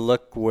roadside or the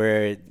look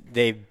where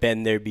they've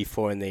been there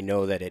before and they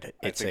know that it's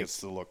I think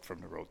it's the look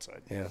from the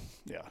roadside. Yeah.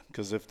 Yeah,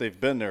 because if they've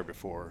been there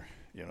before,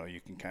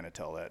 you can kind of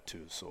tell that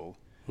too. So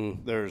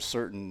there's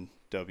certain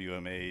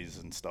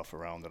WMAs and stuff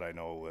around that I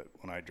know that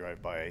when I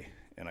drive by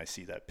and I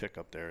see that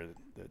pickup there,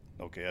 that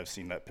okay, I've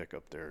seen that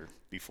pickup there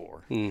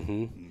before.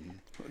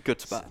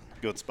 Good spot.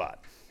 Good spot.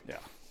 Yeah.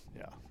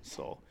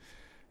 So,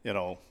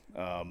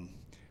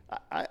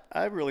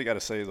 I really got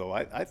to say, though,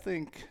 I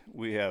think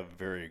we have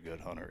very good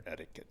hunter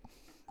etiquette.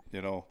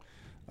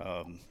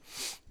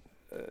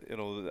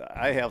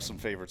 I have some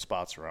favorite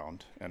spots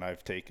around, and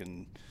I've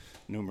taken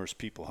numerous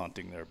people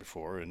hunting there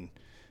before. And,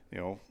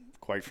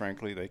 quite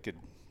frankly, they could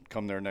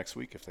come there next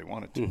week if they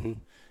wanted to.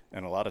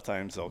 And a lot of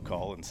times they'll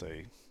call and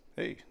say,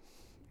 hey,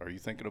 are you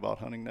thinking about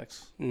hunting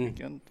next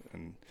weekend?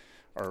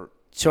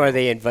 So are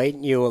they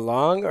inviting you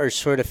along or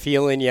sort of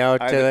feeling you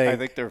out? I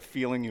think they're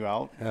feeling you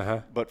out,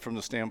 but from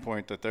the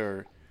standpoint that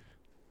they're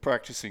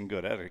practicing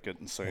good etiquette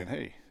and saying,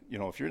 hey,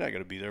 if you're not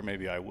going to be there,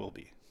 maybe I will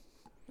be.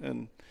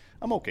 And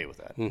I'm okay with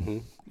that,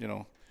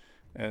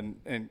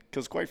 And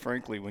because quite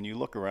frankly, when you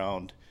look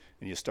around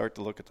and you start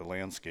to look at the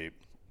landscape,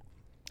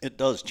 it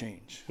does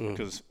change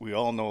because we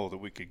all know that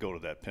we could go to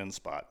that pin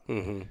spot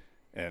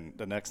and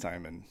the next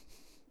time and,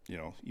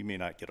 you may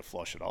not get a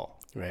flush at all.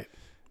 Right.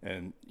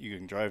 And you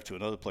can drive to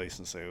another place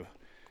and say,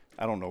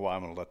 I don't know why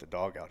I'm going to let the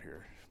dog out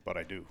here. but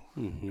I do.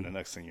 And the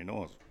next thing you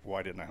know is,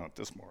 why didn't I hunt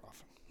this more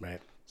often?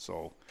 Right.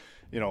 So,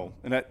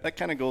 and that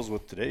kind of goes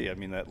with today. I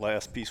mean, that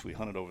last piece we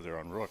hunted over there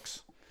on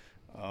Rooks,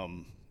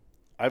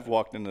 I've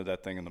walked into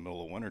that thing in the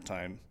middle of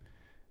wintertime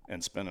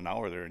and spent an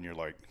hour there, and you're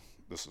like,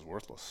 this is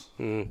worthless.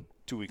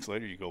 2 weeks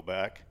later, you go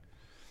back,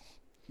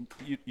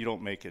 you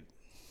don't make it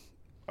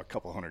a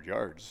couple hundred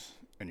yards,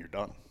 and you're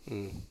done.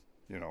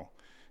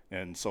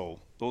 And so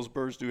those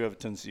birds do have a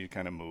tendency to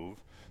kind of move.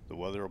 The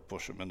weather will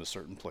push them into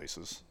certain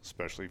places,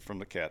 especially from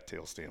the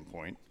cattail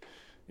standpoint,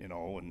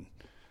 and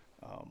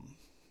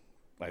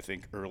I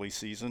think early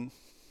season,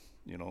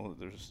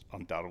 there's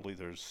undoubtedly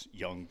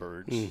young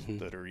birds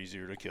that are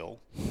easier to kill.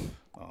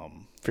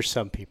 For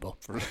some people.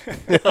 Are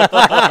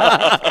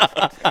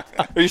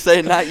you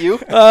saying not you?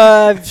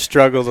 I've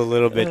struggled a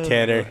little bit,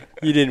 Tanner.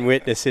 You didn't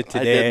witness it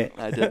today.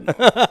 I didn't.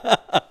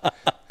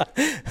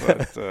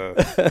 But,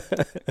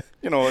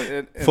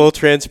 full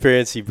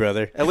transparency,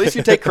 brother. At least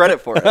you take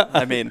credit for it.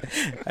 I mean,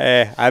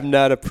 hey, I'm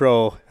not a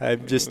pro.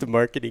 I'm just a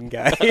marketing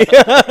guy.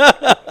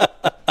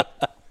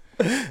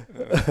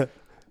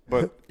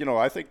 But,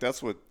 I think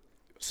that's what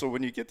 – so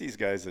when you get these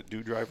guys that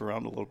do drive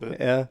around a little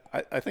bit, yeah,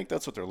 I think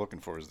that's what they're looking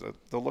for is that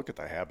they'll look at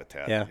the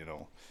habitat,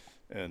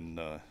 and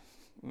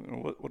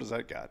what does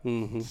that got?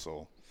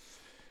 So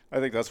I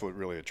think that's what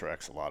really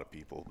attracts a lot of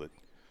people. But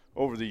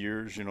over the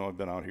years, I've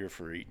been out here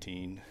for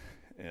 18,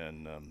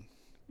 and,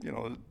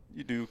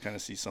 you do kind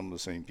of see some of the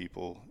same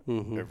people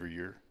every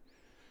year.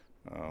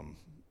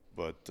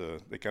 But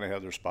they kind of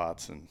have their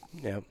spots, and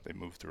they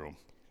move through them.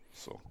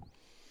 So.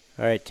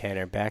 All right,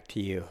 Tanner, back to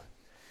you.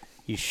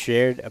 You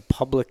shared a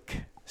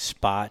public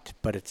spot,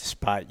 but it's a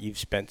spot you've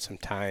spent some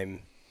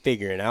time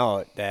figuring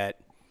out that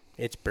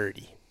it's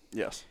birdie.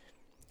 Yes.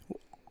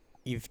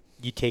 You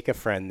take a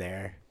friend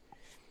there.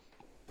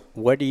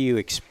 What do you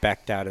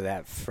expect out of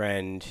that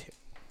friend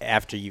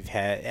after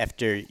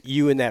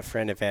you and that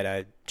friend have had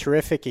a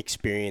terrific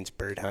experience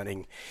bird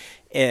hunting?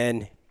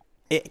 And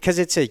because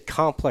it's a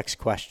complex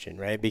question,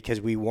 right? Because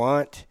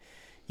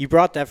you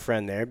brought that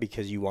friend there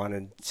because you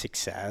wanted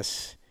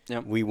success.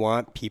 Yep. We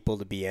want people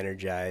to be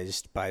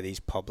energized by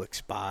these public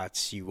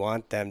spots. You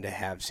want them to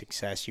have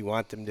success. You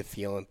want them to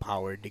feel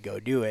empowered to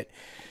go do it.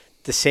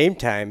 At the same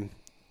time,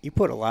 you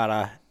put a lot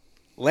of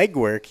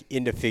legwork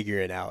into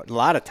figuring it out a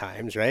lot of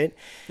times, right?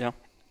 Yeah.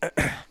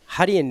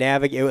 How do you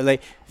navigate,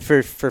 like,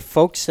 for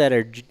folks that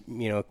are,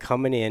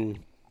 coming in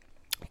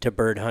to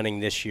bird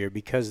hunting this year,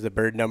 because the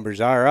bird numbers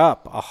are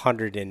up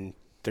 136%.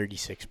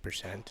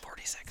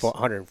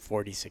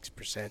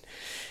 146%.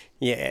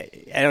 Yeah,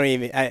 I don't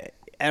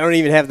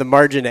even have the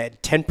margin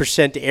at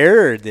 10%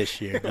 error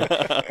this year.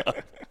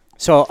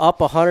 So up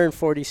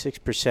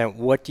 146%,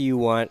 what do you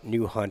want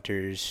new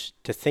hunters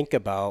to think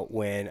about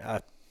when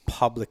a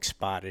public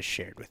spot is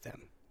shared with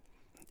them?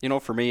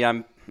 For me,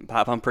 I'm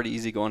a pretty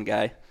easygoing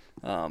guy.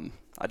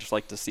 I just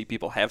like to see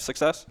people have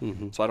success,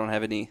 so I don't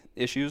have any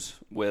issues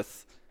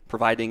with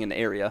providing an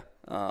area.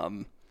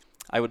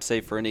 I would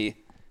say for any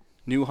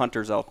new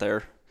hunters out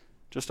there,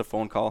 just a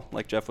phone call,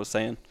 like Jeff was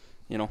saying.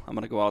 I'm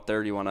going to go out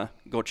there. Do you want to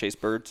go chase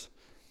birds?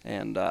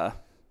 And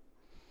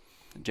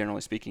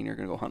generally speaking, you're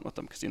going to go hunt with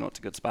them because it's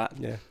a good spot.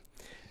 Yeah.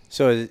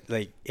 So,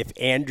 like, if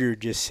Andrew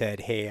just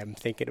said, hey, I'm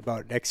thinking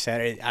about next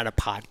Saturday on a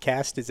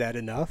podcast, is that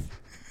enough?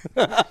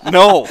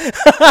 No.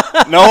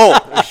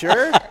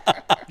 Sure?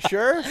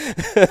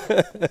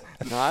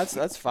 No,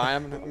 that's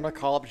fine. I'm going to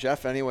call up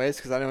Jeff anyways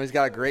because I know he's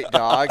got a great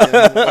dog,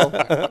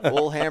 and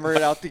we'll hammer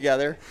it out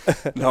together.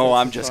 No,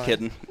 I'm just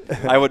kidding.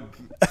 I would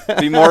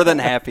be more than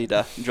happy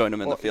to join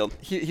him in the field.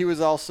 He was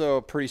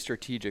also pretty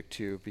strategic,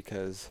 too,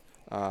 because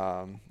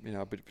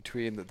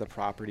between the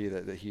property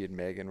that he and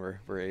Megan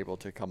were able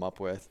to come up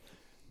with,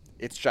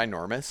 it's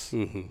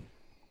ginormous.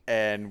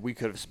 And we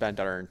could have spent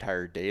our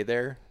entire day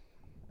there,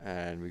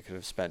 and we could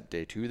have spent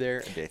day 2 there,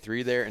 and day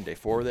 3 there, and day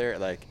 4 there.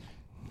 Like,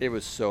 it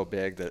was so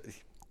big that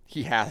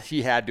he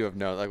had to have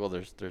known, like, well,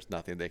 there's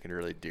nothing they can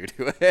really do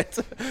to it.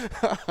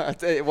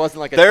 It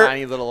wasn't like a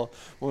tiny little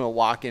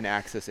walk-in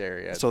access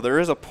area. So there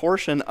is a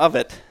portion of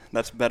it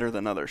that's better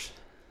than others,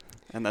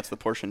 and that's the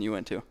portion you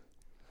went to.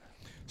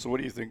 So what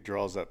do you think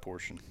draws that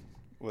portion?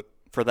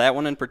 For that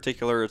one in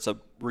particular, it's a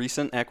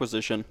recent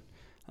acquisition.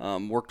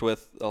 Worked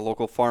with a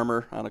local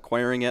farmer on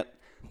acquiring it.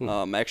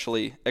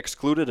 Actually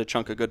excluded a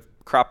chunk of good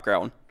crop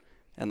ground,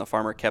 and the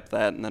farmer kept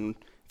that, and then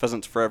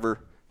Pheasants Forever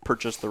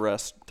purchased the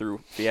rest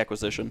through the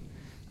acquisition.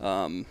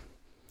 So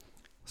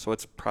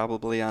it's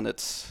probably on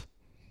its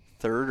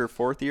 3rd or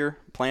 4th year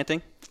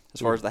planting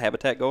as far as the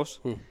habitat goes,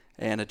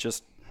 and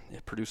it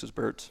produces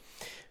birds.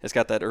 It's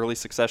got that early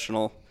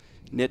successional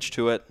niche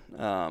to it.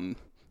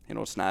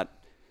 It's not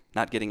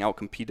getting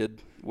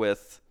out-competed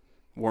with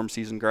warm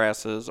season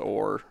grasses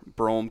or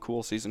brome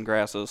cool season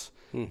grasses.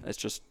 It's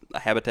just a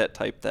habitat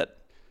type that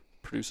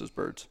produces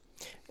birds.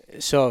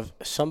 So if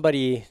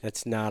somebody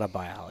that's not a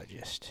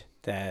biologist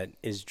that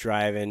is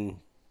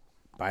driving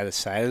by the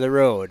side of the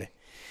road,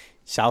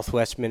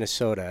 southwest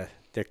Minnesota,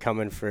 they're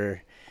coming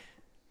for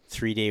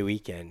 3-day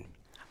weekend,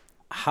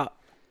 how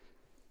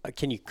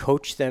can you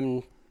coach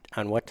them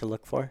on what to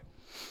look for?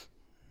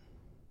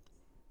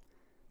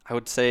 I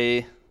would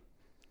say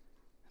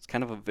it's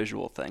kind of a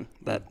visual thing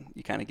that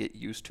you kind of get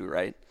used to,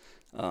 right?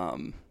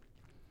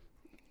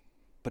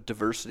 But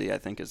diversity, I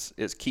think,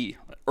 is key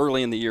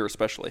early in the year,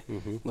 especially.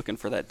 Looking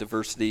for that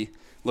diversity,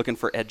 looking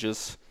for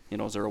edges.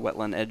 Is there a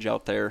wetland edge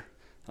out there?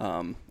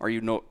 Are you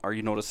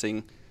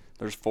noticing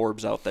there's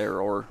forbs out there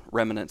or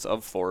remnants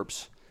of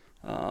forbs,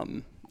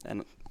 and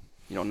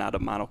not a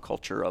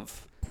monoculture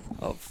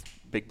of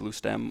big blue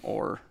stem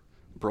or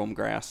brome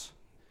grass?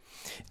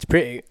 It's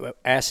pretty.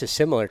 Asked a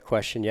similar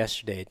question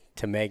yesterday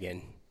to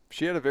Megan.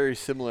 She had a very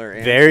similar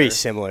answer. Very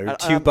similar.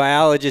 Two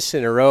biologists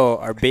in a row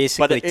are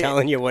basically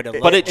telling you what it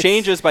looks like. But it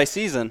changes by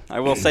season. I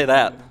will say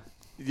that.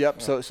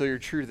 Yep. So you're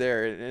true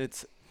there. And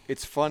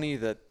it's funny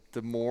that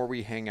the more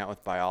we hang out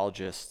with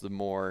biologists, the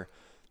more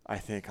I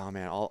think, oh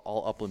man,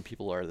 all upland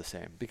people are the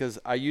same. Because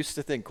I used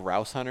to think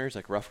grouse hunters,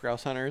 like rough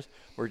grouse hunters,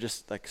 were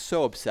just like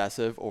so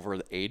obsessive over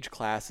the age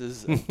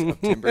classes of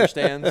timber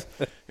stands.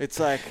 It's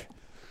like,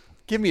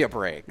 give me a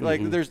break.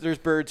 Like there's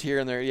birds here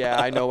and there. Yeah,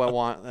 I know I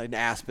want an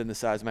aspen the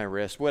size of my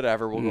wrist.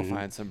 Whatever, we'll go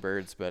find some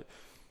birds. But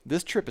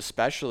this trip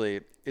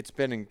especially, it's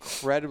been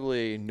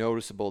incredibly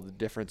noticeable the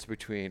difference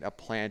between a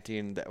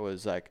planting that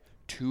was like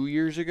 2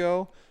 years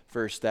ago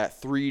versus that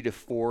 3 to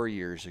 4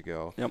 years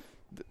ago. Yep.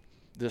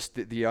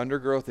 The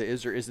undergrowth that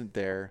is or isn't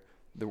there,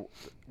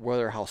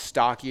 whether how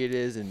stocky it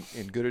is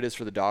and good it is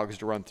for the dogs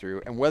to run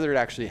through, and whether it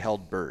actually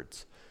held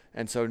birds.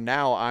 And so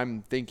now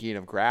I'm thinking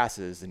of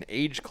grasses and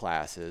age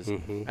classes,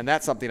 and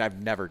that's something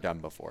I've never done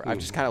before. I've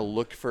just kind of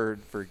looked for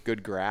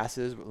good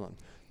grasses.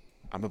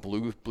 I'm a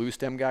blue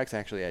stem guy because I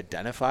actually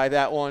identify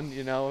that one,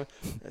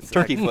 It's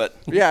turkey foot.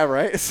 Yeah,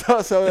 right.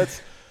 So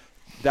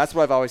that's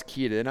what I've always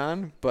keyed in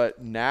on.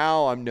 But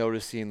now I'm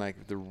noticing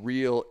like the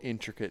real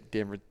intricate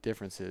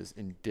differences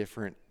in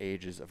different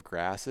ages of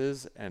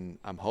grasses, and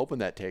I'm hoping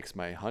that takes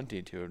my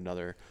hunting to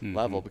another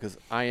level, because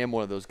I am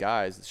one of those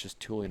guys that's just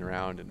tooling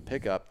around in a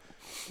pickup,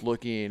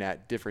 looking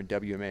at different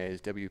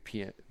WMAs,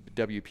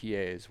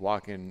 WPAs,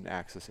 walk-in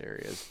access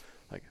areas.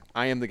 Like,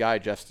 I am the guy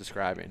Jeff's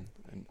describing,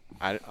 and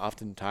I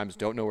oftentimes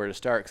don't know where to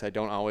start because I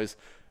don't always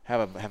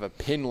have a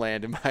pin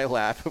land in my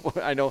lap.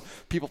 I know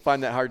people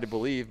find that hard to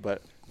believe,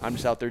 but I'm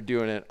just out there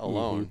doing it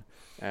alone.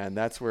 And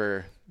that's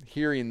where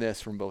hearing this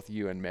from both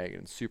you and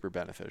Megan is super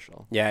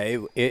beneficial. Yeah,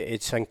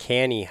 it's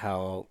uncanny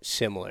how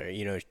similar,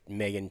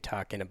 Megan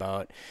talking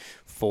about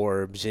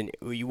forbs. And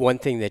one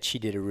thing that she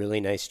did a really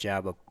nice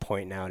job of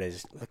pointing out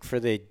is look for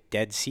the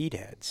dead seed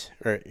heads,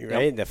 right?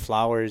 Yep. The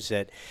flowers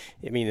that,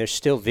 they're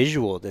still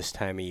visual this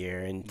time of year.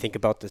 And think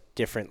about the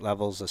different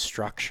levels of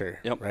structure,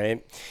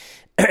 right?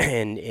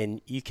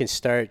 and you can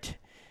start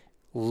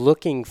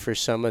looking for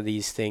some of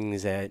these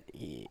things that,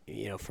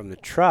 from the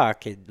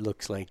truck, it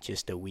looks like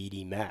just a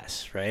weedy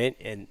mess, right?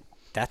 And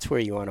that's where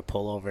you want to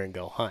pull over and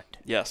go hunt.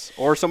 Yes,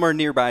 or somewhere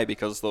nearby,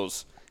 because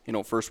those,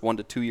 first 1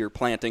 to 2 year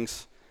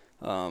plantings,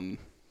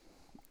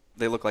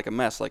 they look like a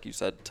mess, like you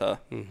said, to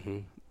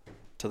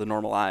the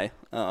normal eye.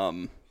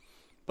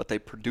 But they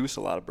produce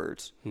a lot of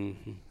birds.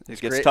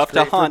 It gets tough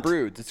to hunt.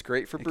 It's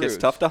great for broods. It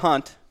gets tough to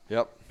hunt.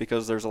 Yep.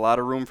 Because there's a lot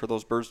of room for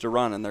those birds to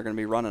run, and they're going to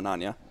be running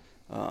on you.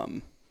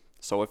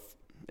 So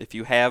if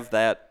you have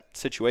that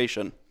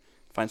situation,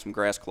 find some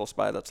grass close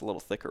by that's a little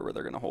thicker where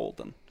they're going to hold,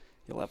 and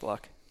you'll have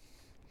luck.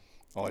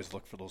 Always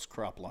look for those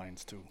crop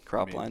lines too.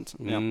 Crop lines,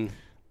 yeah.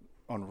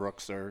 On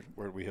rooks there,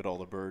 where we hit all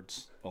the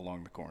birds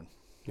along the corn.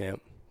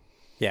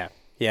 Yeah.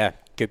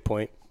 Good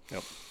point.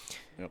 Yep.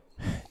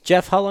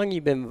 Jeff, how long have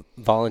you been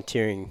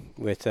volunteering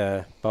with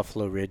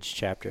Buffalo Ridge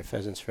chapter,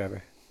 Pheasants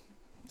Forever?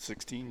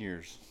 16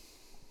 years.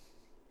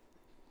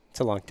 It's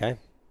a long time.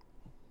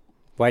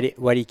 Why do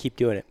you keep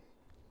doing it?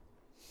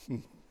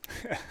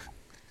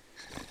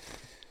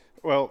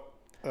 Well,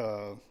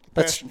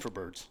 passion for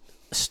birds.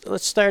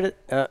 Let's start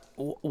it.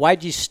 Why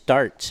did you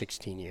start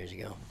 16 years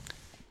ago?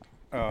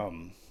 A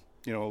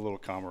little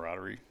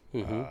camaraderie,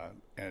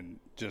 and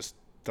just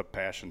the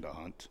passion to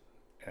hunt,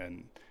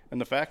 and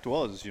the fact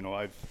was,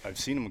 I've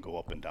seen them go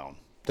up and down.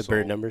 The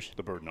bird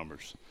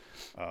numbers.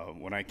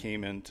 When I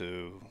came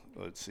into,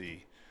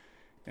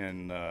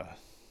 in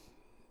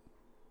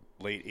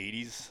late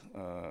 80s,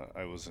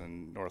 I was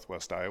in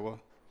Northwest Iowa.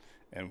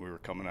 And we were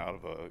coming out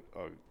of a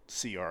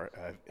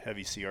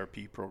heavy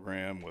CRP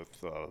program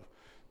with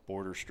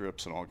border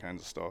strips and all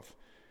kinds of stuff.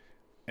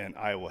 And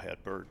Iowa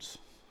had birds,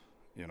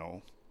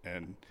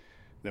 And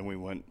then we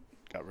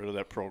got rid of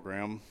that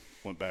program,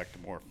 went back to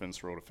more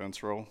fence row to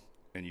fence row,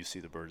 and you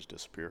see the birds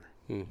disappear.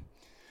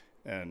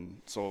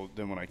 And so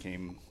then when I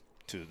came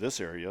to this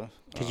area.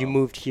 Because you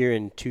moved here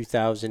in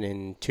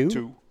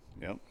 2002?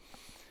 Yep.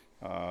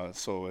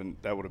 And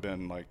that would have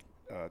been like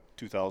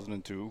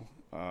 2002.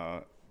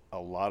 A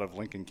lot of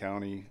Lincoln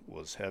County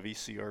was heavy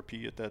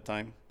CRP at that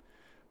time,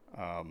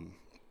 and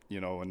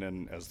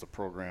then as the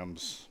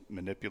programs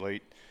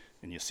manipulate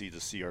and you see the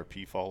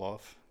CRP fall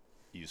off,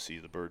 you see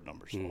the bird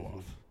numbers fall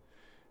off.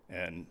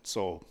 And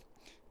so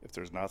if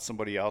there's not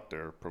somebody out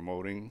there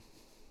promoting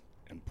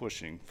and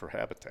pushing for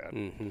habitat,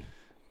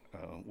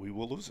 we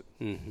will lose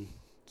it.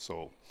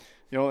 So,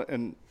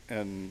 and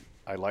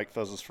I like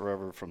Pheasants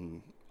Forever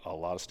from a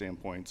lot of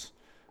standpoints.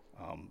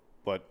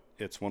 But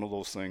it's one of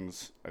those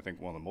things, I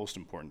think one of the most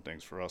important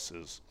things for us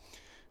is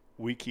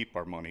we keep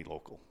our money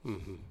local.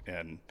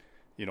 And,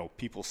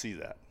 people see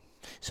that.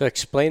 So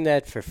explain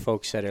that for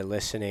folks that are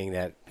listening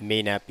that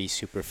may not be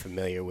super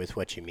familiar with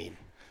what you mean.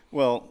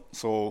 Well,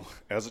 so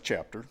as a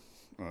chapter,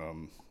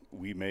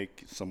 we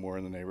make somewhere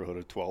in the neighborhood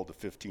of $12,000 to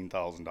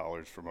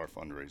 $15,000 from our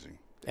fundraising.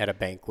 At a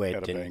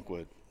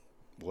banquet.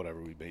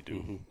 Whatever we may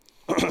do.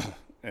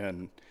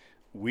 And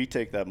we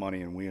take that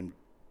money and we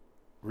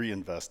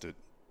reinvest it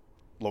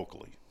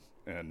locally.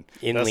 And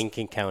in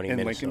Lincoln County, in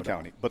Minnesota. Lincoln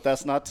County. But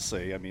that's not to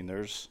say,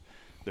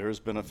 there's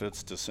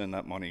benefits to send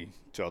that money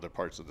to other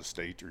parts of the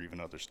state or even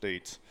other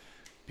states,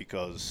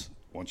 because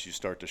once you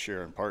start to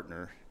share and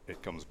partner,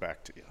 it comes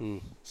back to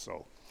you.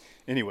 So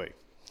anyway,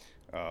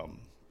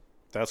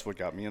 that's what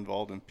got me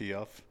involved in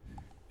PF,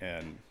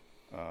 and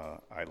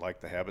I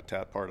like the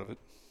habitat part of it,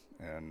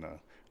 and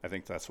I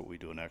think that's what we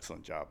do an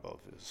excellent job of,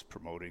 is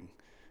promoting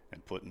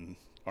and putting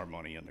our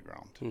money in the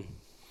ground.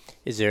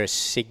 Is there a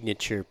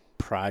signature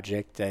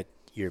project that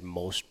you're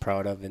most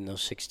proud of in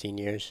those 16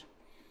 years?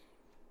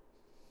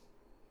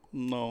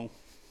 No.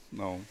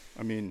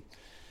 I mean,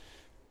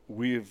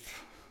 we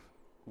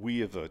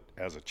as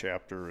a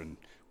chapter and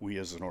we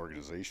as an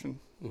organization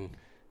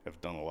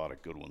have done a lot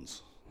of good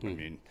ones. I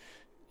mean,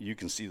 you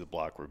can see the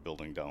block we're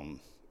building down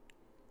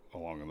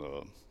along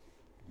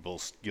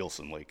the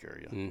Gilson Lake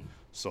area.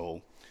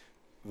 So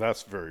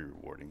that's very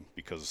rewarding,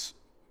 because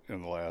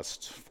in the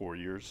last 4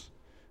 years,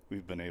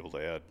 we've been able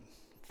to add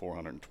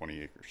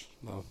 420 acres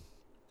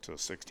to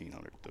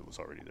 1,600 that was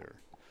already there,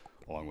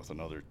 along with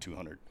another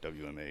 200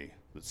 WMA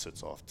that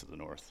sits off to the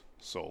north.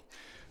 So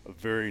a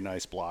very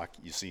nice block.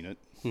 You've seen it.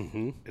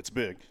 It's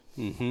big.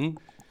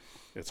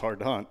 It's hard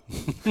to hunt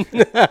in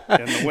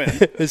the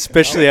wind.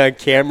 Especially on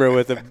camera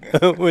with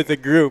a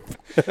group.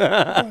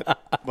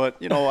 But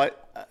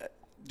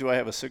do I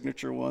have a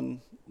signature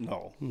one?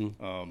 No.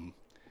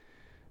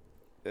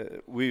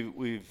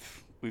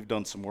 We've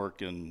done some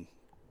work in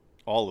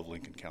all of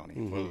Lincoln County,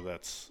 whether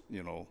that's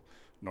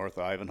north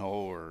of Ivanhoe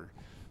or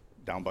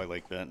down by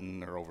Lake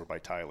Benton or over by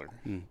Tyler,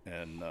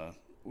 and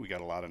we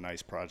got a lot of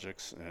nice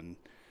projects. And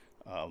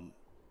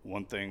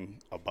one thing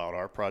about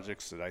our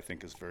projects that I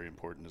think is very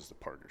important is the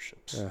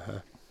partnerships.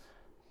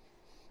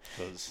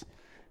 Because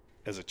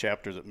as a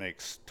chapter that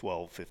makes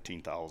 12,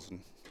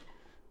 15,000,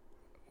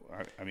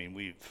 I mean,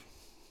 we've,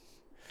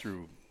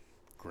 through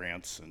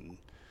grants and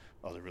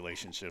other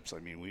relationships, I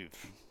mean,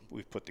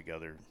 we've put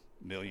together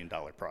 $1 million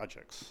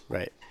projects.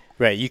 Right.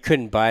 You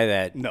couldn't buy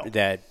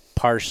that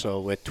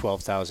parcel with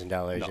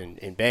 $12,000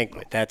 in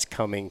banquet. That's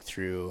coming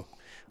through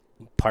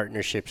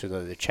partnerships with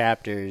other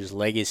chapters,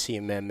 Legacy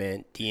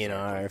Amendment,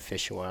 DNR,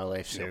 Fish and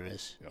Wildlife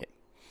Service. Yep.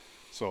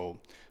 So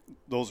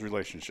those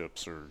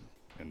relationships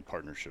and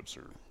partnerships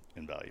are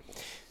invaluable.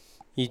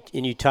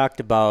 You talked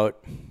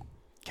about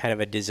kind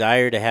of a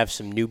desire to have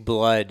some new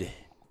blood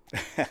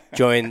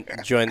join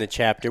the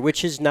chapter,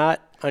 which is not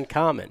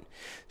uncommon.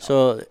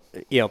 So,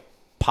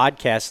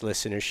 podcast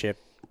listenership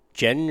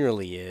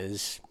generally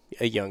is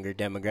a younger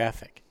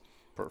demographic.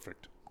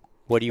 Perfect.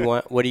 What do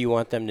you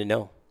want them to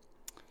know?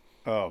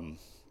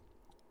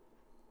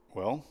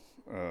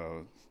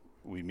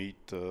 We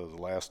meet the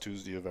last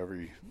Tuesday of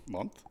every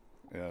month,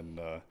 and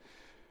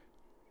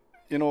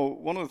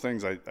one of the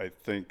things I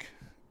think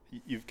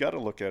you've got to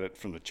look at it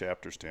from the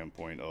chapter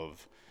standpoint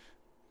of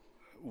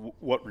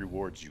what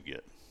rewards you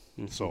get.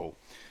 So,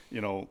 do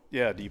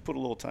you put a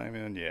little time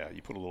in? Yeah,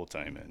 you put a little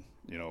time in.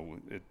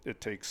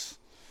 It takes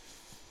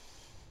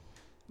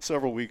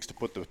several weeks to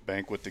put the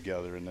banquet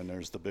together, and then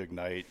there's the big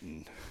night,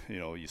 and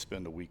you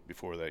spend a week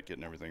before that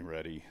getting everything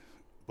ready.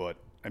 But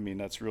I mean,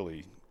 that's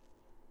really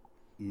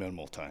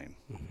minimal time.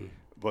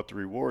 But the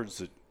rewards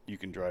that you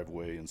can drive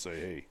away and say,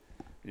 hey,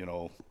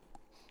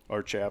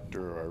 our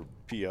chapter, our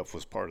PF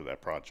was part of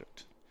that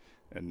project,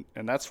 and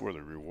that's where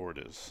the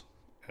reward is.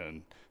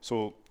 And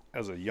so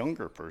as a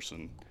younger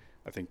person,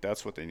 I think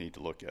that's what they need to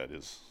look at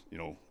is,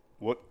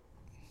 what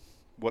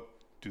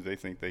do they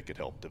think they could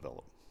help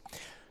develop?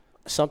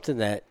 Something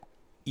that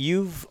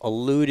you've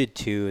alluded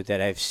to that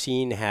I've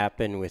seen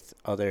happen with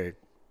other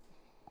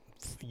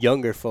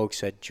younger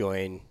folks that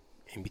join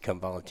and become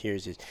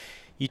volunteers is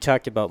you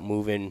talked about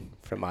moving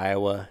from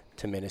Iowa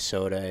to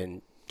Minnesota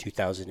in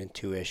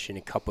 2002-ish, and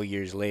a couple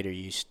years later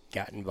you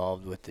got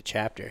involved with the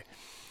chapter.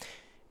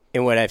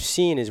 And what I've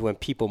seen is when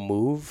people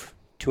move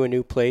to a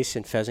new place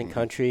in pheasant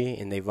country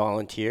and they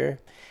volunteer,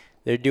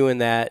 they're doing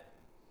that,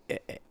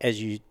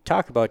 as you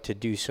talk about, to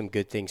do some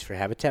good things for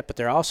habitat, but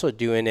they're also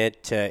doing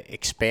it to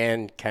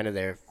expand kind of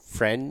their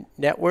friend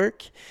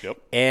network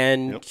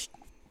and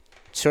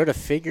sort of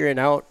figuring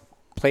out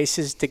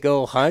places to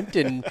go hunt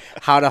and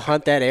how to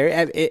hunt that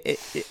area.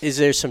 Is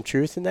there some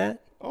truth in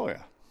that? Oh,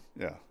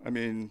 yeah. I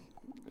mean,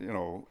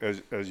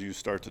 as you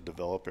start to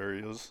develop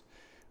areas,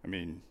 I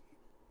mean,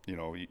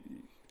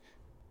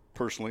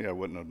 personally, I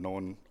wouldn't have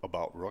known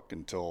about Rook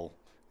until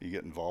you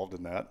get involved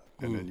in that.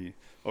 And then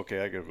I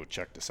got to go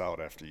check this out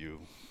after you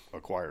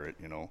acquire it,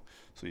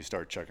 So you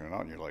start checking it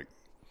out and you're like,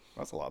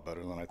 that's a lot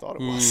better than I thought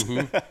it was.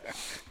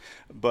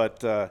 But,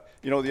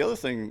 the other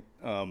thing,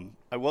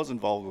 I was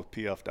involved with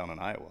PF down in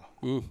Iowa.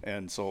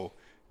 And so,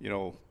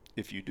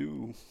 if you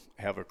do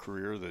have a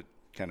career that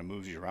kind of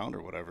moves you around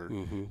or whatever,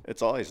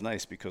 it's always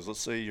nice because let's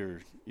say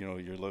you're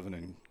living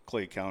in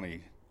Clay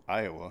County,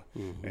 Iowa,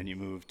 and you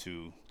move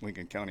to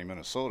Lincoln County,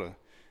 Minnesota,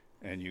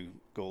 and you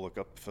go look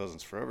up the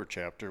Pheasants Forever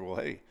chapter. Well,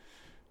 hey,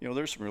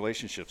 there's some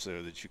relationships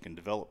there that you can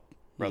develop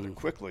rather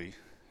quickly,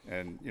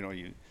 and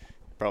you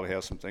probably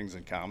have some things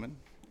in common,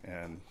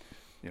 and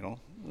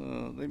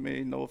they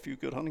may know a few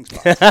good hunting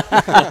spots.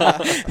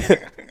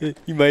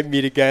 You might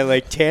meet a guy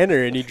like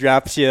Tanner, and he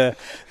drops you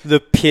the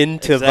pin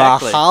to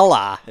Exactly.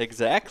 Valhalla.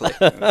 Exactly.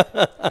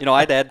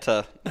 I'd add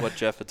to what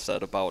Jeff had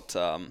said about,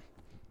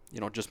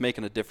 just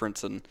making a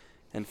difference and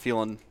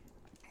feeling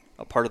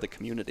a part of the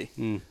community.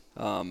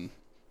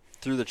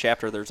 Through the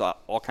chapter, there's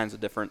all kinds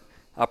of different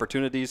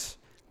opportunities,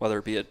 whether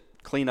it be a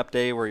cleanup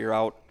day where you're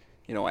out,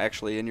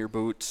 actually in your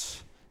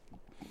boots,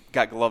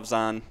 got gloves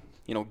on,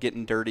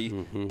 getting dirty,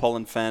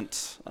 pulling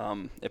fence.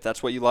 If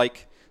that's what you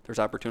like, there's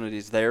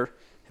opportunities there.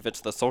 If it's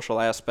the social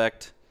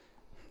aspect,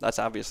 that's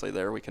obviously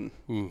there. We can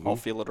all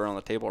feel it around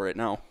the table right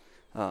now.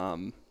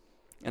 And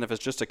if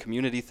it's just a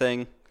community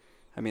thing,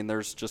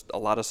 there's just a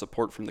lot of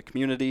support from the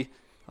community,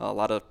 a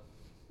lot of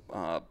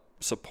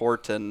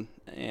support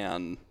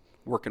and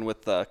working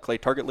with Clay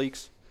Target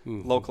Leagues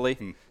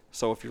locally.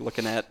 So if you're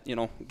looking at,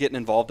 getting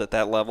involved at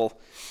that level,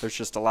 there's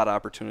just a lot of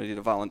opportunity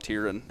to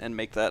volunteer and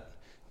make that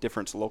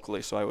difference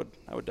locally. So I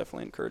would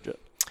definitely encourage it.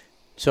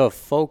 So if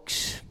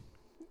folks,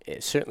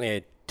 certainly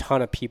a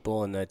ton of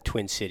people in the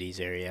Twin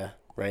Cities area,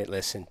 right,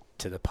 listen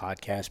to the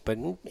podcast, but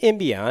in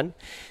beyond,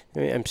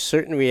 I'm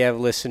certain we have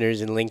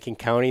listeners in Lincoln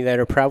County that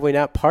are probably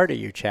not part of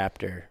your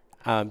chapter.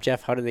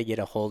 Jeff, how do they get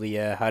a hold of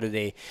you? How do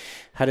they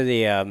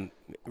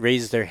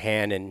raise their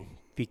hand and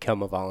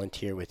become a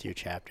volunteer with your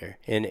chapter?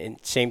 And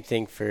same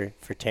thing for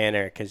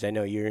Tanner, because I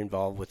know you're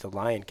involved with the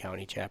Lyon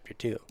County chapter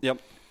too. Yep.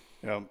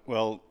 Yeah,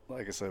 well,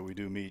 like I said, we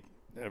do meet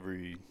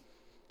every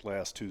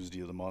last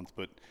Tuesday of the month,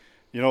 but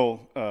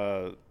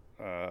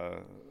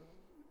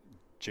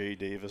Jay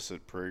Davis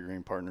at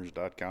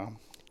PrairieGreenPartners.com.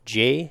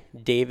 Jay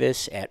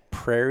Davis at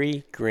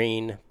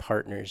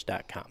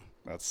PrairieGreenPartners.com.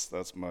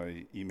 That's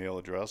my email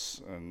address,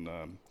 and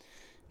you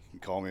can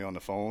call me on the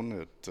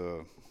phone at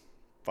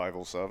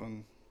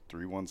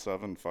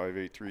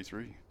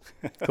 507-317-5833.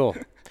 Cool.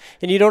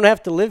 And you don't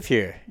have to live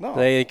here. No.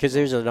 Because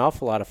there's an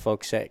awful lot of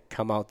folks that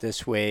come out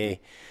this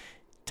way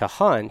to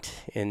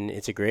hunt, and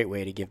it's a great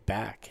way to give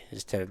back,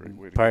 is to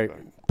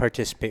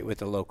participate with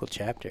the local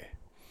chapter.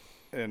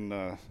 And,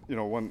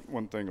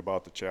 one thing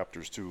about the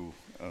chapters, too,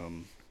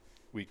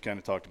 we kind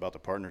of talked about the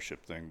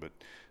partnership thing, but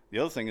the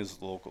other thing is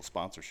the local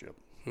sponsorship.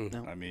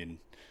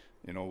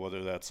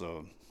 Whether that's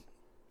the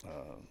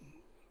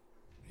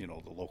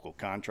local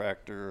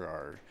contractor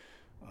or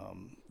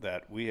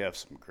that we have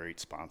some great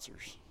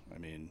sponsors.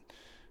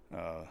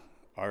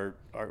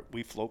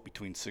 We float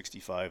between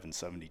 65 and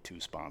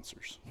 72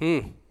 sponsors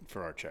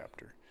for our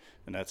chapter,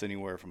 and that's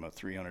anywhere from a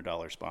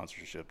 $300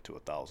 sponsorship to a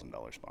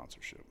 $1,000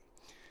 sponsorship.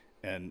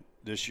 And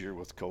this year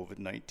with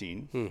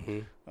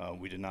COVID-19,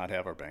 we did not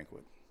have our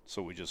banquet,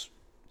 so we just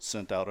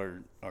sent out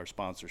our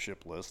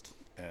sponsorship list,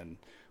 and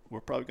we're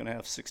probably going to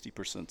have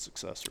 60%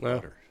 success or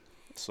better.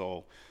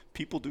 So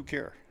people do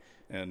care,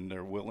 and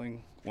they're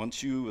willing.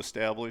 Once you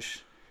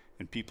establish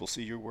and people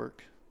see your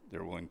work,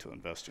 they're willing to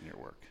invest in your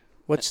work.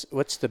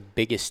 What's the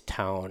biggest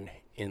town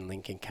in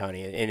Lincoln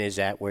County, and is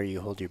that where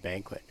you hold your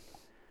banquet?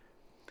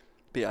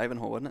 Be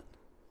Ivanhoe, wouldn't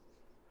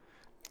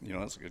it?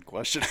 That's a good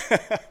question.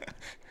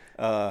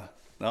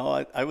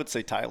 No, I would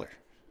say Tyler.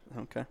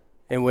 Okay.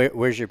 And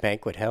where's your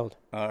banquet held?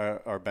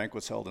 Our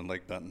banquet's held in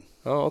Lake Benton.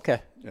 Oh,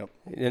 okay. Yep.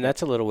 And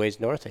that's a little ways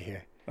north of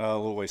here. A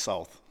little way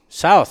south.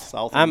 South.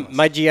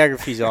 My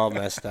geography's all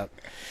messed up.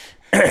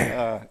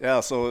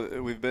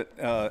 So we've been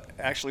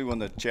actually when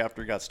the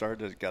chapter got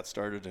started, it got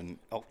started in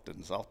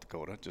Elkton, South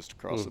Dakota, just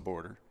across the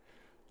border.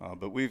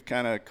 But we've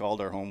kind of called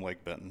our home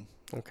Lake Benton.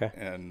 Okay.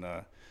 And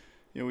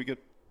we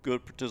get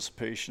good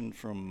participation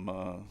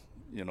from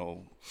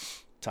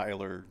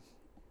Tyler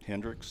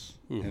Hendricks.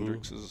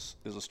 Hendricks is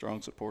a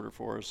strong supporter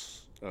for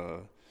us.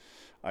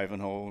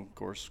 Ivanhoe, of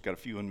course, got a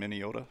few in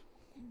Minneota,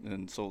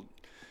 and so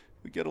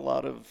we get a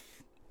lot of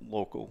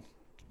local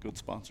good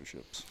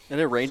sponsorships. And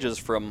it ranges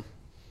from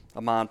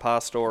a mom and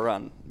pop store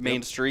on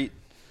Main Street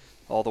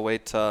all the way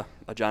to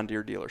a John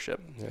Deere dealership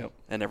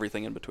and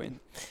everything in between.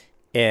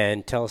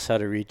 And tell us how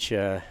to reach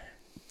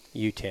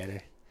you,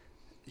 Tanner.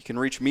 You can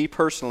reach me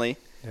personally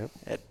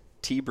at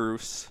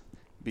tbruce,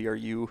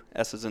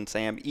 B-R-U-S as in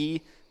Sam,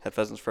 E, at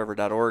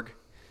pheasantsforever.org.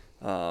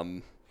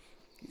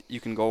 You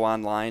can go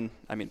online.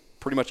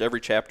 Pretty much every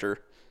chapter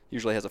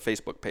usually has a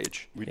Facebook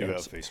page. We do have a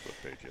Facebook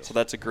page, yes. So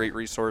that's a great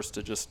resource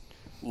to just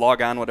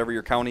log on, whatever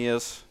your county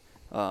is.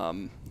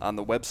 On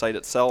the website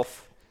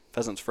itself,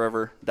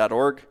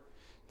 pheasantsforever.org,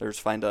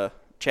 find a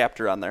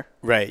chapter on there.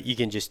 Right. You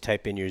can just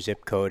type in your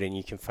zip code and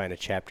you can find a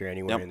chapter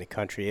anywhere in the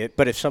country.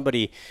 But if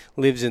somebody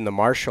lives in the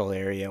Marshall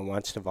area and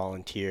wants to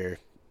volunteer,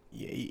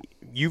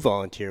 you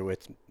volunteer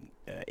with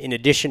in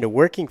addition to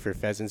working for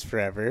Pheasants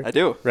Forever, I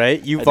do.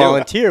 right? You I do.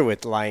 volunteer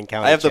with Lyon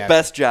County. I have the chapter.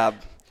 best job,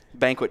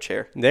 banquet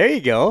chair. There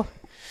you go.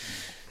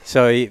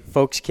 So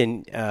folks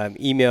can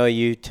email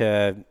you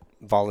to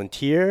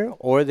volunteer,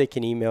 or they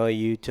can email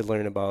you to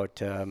learn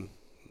about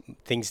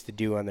things to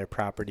do on their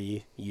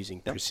property using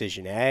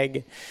precision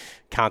ag,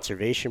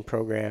 conservation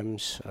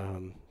programs,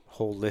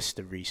 whole list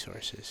of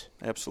resources.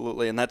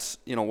 Absolutely, and that's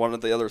one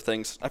of the other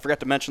things. I forgot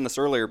to mention this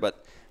earlier,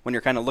 but when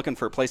you're kind of looking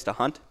for a place to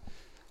hunt,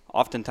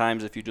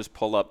 oftentimes if you just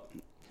pull up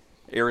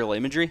aerial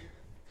imagery,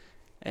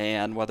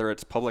 and whether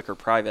it's public or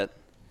private,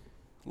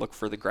 look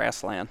for the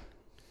grassland,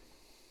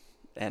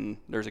 and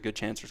there's a good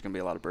chance there's going to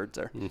be a lot of birds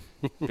there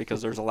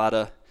because there's a lot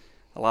of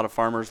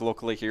farmers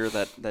locally here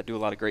that do a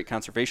lot of great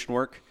conservation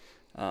work.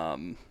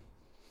 Even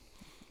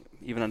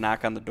a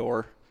knock on the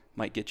door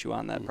might get you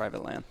on that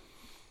private land.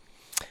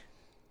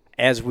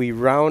 As we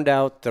round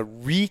out the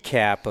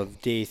recap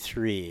of day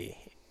 3,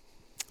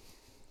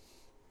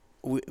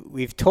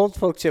 we've told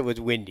folks it was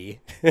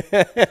windy.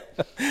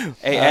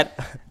 Hey,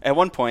 at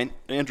one point,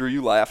 Andrew,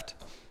 you laughed.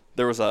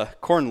 There was a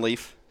corn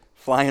leaf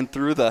flying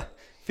through the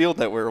field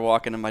that we were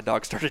walking, and my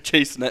dog started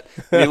chasing it.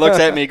 And he looks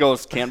at me, he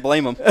goes, "Can't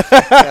blame him."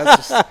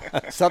 That's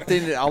just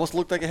something that almost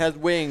looked like it had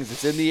wings.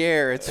 It's in the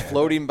air. It's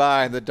floating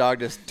by, and the dog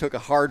just took a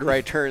hard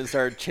right turn and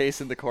started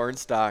chasing the corn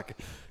stalk.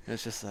 And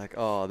it's just like,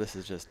 oh, this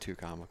is just too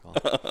comical.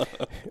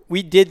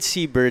 We did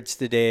see birds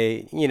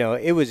today.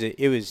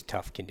 It was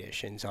tough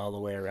conditions all the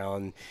way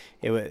around.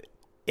 It was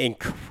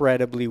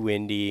incredibly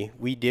windy.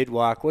 We did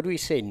walk, what do we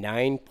say,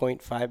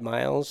 9.5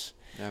 miles?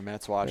 Yeah,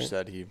 Matt Swatch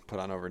said he put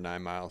on over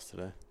 9 miles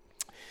today.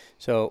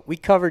 So we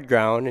covered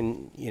ground,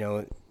 and,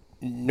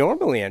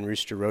 normally on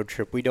Rooster Road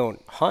Trip, we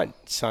don't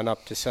hunt sun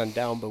up to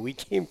sundown, but we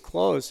came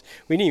close.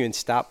 We didn't even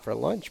stop for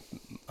lunch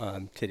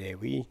today.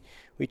 We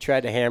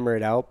tried to hammer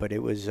it out, but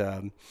it was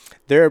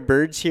there are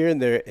birds here,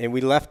 and we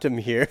left them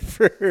here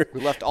for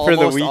We left for the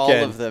almost weekend.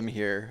 all of them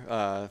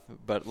here,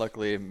 but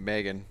luckily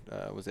Megan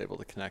was able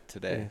to connect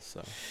today.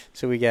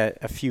 So we got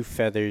a few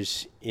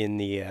feathers in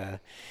the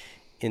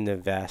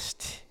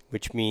vest,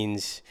 which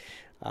means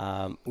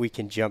we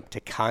can jump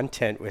to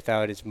content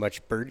without as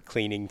much bird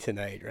cleaning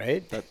tonight,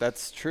 right?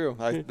 That's true.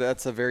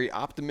 That's a very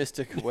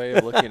optimistic way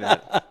of looking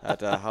at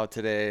how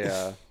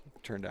today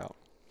turned out.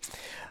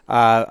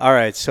 All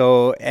right.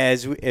 So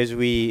as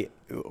we're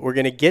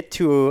gonna get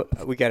to,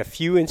 we got a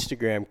few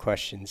Instagram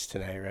questions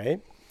tonight, right?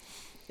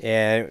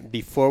 And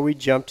before we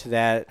jump to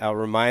that, I'll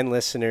remind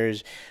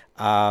listeners,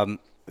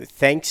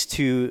 thanks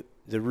to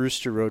the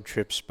Rooster Road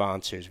Trip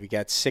sponsors, we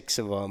got 6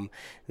 of them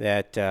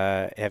that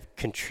have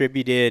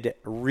contributed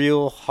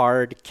real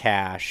hard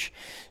cash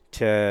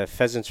to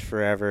Pheasants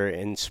Forever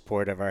in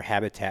support of our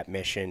habitat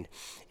mission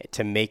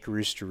to make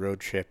Rooster Road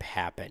Trip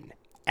happen.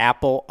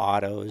 Apple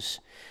Autos,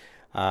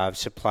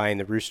 supplying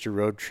the Rooster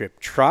Road Trip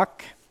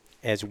truck,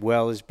 as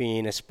well as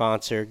being a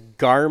sponsor.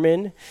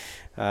 Garmin,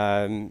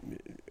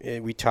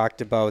 we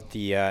talked about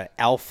the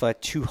Alpha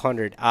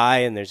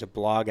 200i, and there's a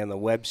blog on the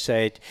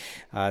website.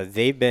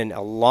 They've been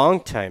a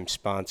longtime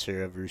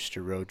sponsor of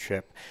Rooster Road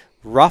Trip.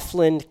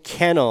 Ruffland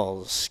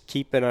Kennels,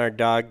 keeping our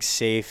dogs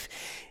safe,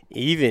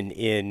 even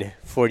in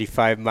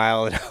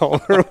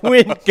 45-mile-an-hour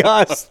wind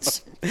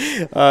gusts.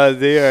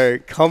 They are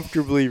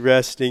comfortably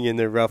resting in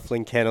their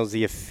Ruffland Kennels,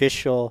 the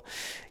official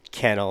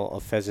kennel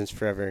of Pheasants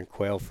Forever and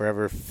Quail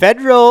Forever.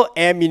 Federal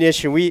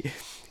Ammunition. We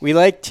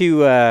like to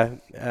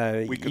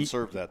We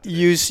conserve that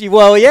today.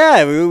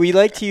 we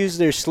like to use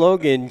their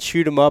slogan,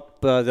 shoot 'em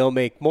up, they'll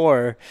make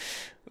more.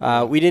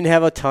 We didn't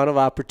have a ton of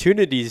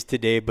opportunities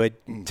today, but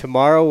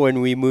tomorrow when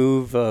we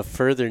move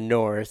further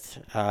north,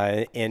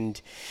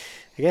 and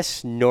I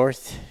guess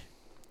northeast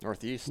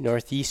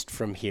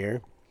from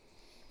here,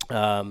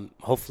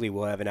 hopefully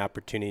we'll have an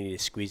opportunity to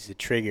squeeze the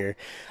trigger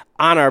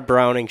on our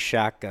Browning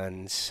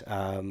shotguns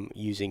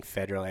using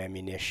federal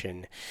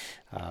ammunition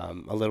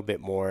a little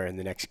bit more in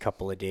the next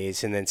couple of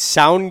days. And then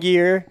sound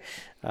gear,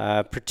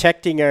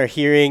 protecting our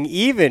hearing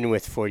even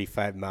with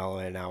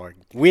 45-mile-an-hour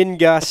wind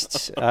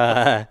gusts.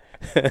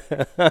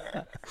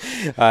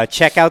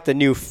 Check out the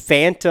new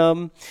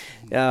Phantom.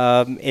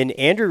 And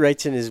Andrew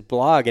writes in his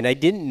blog, and I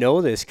didn't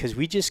know this because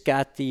we just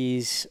got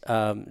these,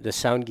 the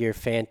Sound Gear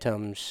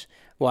Phantoms.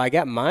 Well, I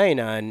got mine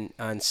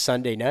on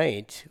Sunday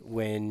night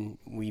when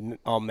we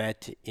all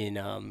met in,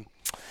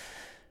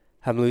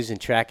 I'm losing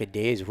track of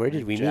days. Where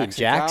did we meet?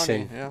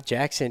 Jackson County, yeah.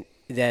 Jackson,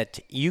 that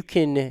you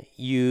can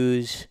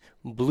use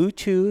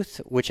Bluetooth,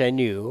 which I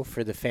knew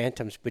for the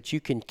Phantoms, but you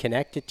can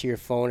connect it to your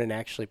phone and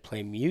actually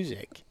play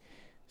music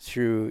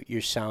through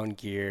your Sound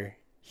Gear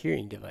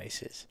hearing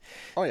devices.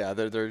 Oh yeah,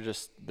 they're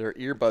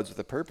earbuds with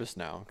a purpose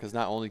now, because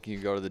not only can you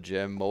go to the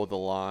gym, mow the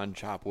lawn,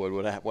 chop wood,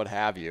 what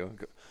have you,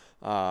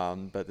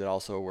 but it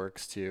also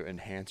works to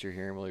enhance your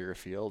hearing while you're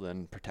afield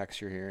and protects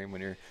your hearing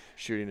when you're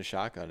shooting a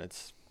shotgun.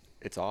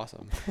 It's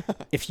awesome.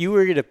 If you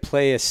were to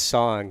play a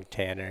song,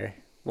 Tanner,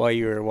 while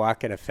you were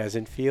walking a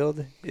pheasant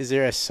field, is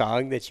there a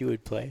song that you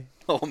would play?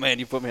 Oh man,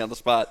 you put me on the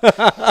spot.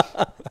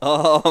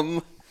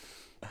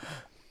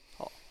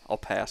 I'll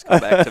pass. Come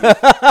back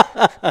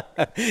to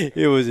me.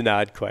 It was an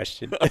odd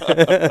question. All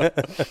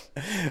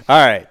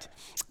right.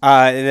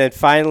 And then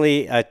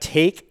finally,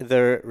 take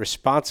the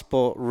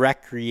Responsible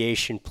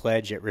Recreation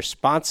Pledge at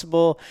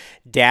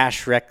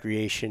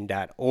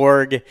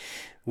responsible-recreation.org.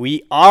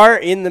 We are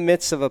in the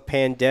midst of a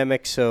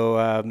pandemic,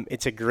 so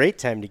it's a great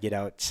time to get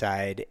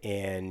outside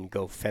and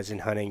go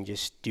pheasant hunting.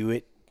 Just do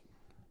it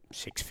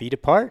 6 feet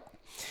apart.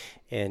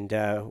 And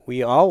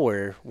we all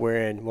were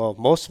wearing, well,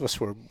 most of us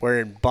were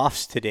wearing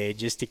buffs today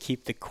just to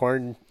keep the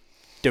corn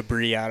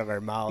debris out of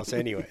our mouths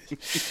anyways.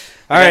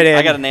 All right,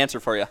 I got an answer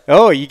for you.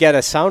 Oh, you got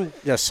a song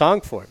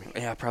for me.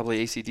 Yeah, probably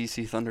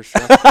AC/DC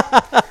Thunderstruck.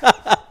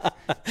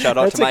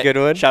 That's a good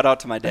one. Shout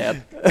out to my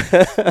dad.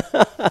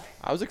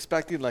 I was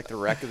expecting like the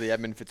wreck of the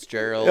Edmund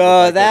Fitzgerald.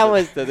 Oh, like that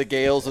was the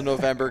gales of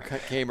November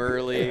came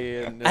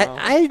early. And,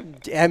 I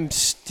am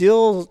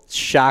still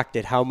shocked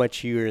at how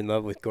much you were in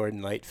love with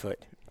Gordon Lightfoot.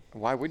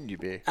 Why wouldn't you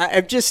be?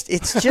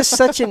 It's just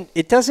such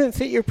it doesn't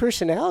fit your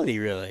personality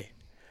really.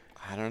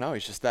 I don't know.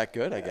 He's just that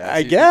good, I guess.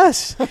 I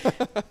guess.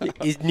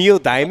 Is Neil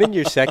Diamond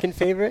your second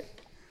favorite?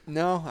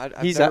 No,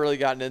 I've never really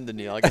gotten into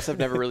Neil. I guess I've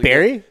never really.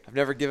 Barry? I've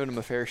never given him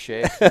a fair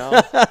shake.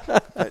 No.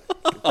 But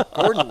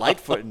Gordon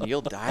Lightfoot and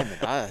Neil Diamond.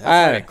 That's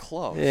not even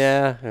close.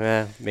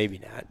 Yeah, maybe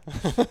not.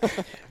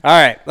 All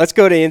right, let's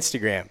go to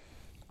Instagram.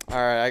 All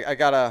right, I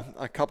got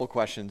a couple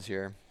questions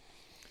here.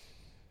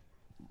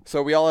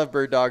 So we all have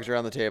bird dogs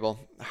around the table.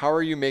 How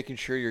are you making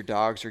sure your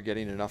dogs are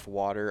getting enough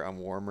water on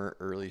warmer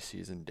early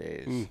season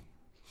days?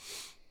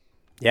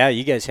 Yeah,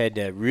 you guys had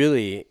to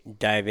really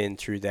dive in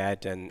through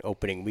that on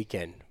opening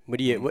weekend.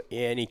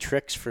 Any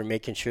tricks for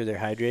making sure they're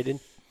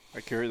hydrated?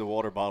 I carry the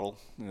water bottle,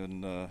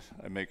 and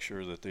I make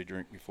sure that they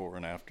drink before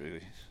and after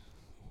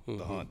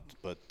the hunt.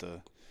 But,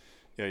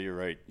 yeah, you're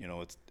right. You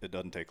know, it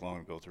doesn't take long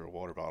to go through a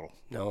water bottle.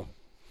 No.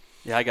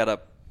 Yeah, I got a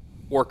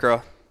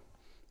Orca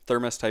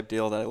thermos type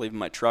deal that I leave in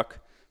my truck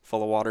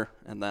full of water,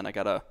 and then I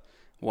got a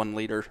 1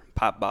 liter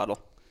pop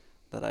bottle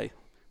that I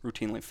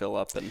routinely fill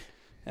up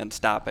and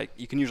stop.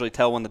 You can usually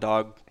tell when the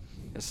dog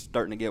is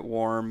starting to get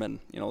warm and,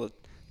 you know, the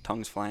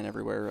tongue's flying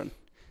everywhere and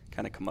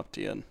kind of come up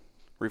to you and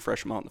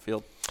refresh them out in the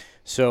field.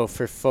 So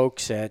for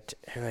folks that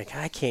are like,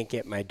 I can't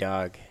get my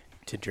dog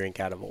to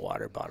drink out of a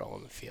water bottle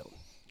in the field,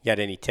 you got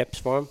any tips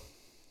for them?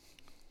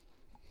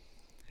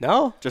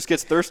 No? Just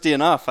gets thirsty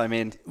enough. I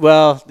mean,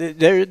 well,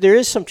 there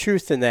is some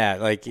truth in that.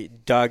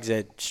 Like dogs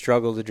that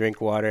struggle to drink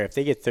water, if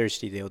they get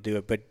thirsty, they'll do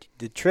it. But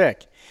the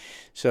trick,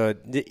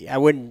 I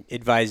wouldn't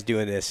advise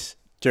doing this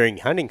during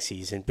hunting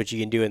season, but you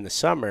can do it in the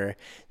summer.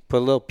 Put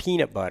a little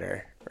peanut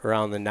butter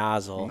around the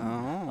nozzle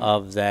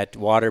of that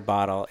water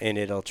bottle, and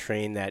it'll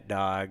train that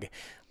dog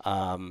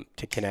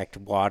to connect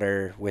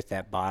water with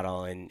that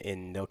bottle,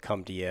 and they'll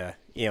come to you.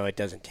 You know, it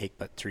doesn't take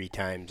but 3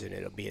 times, and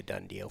it'll be a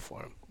done deal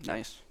for them.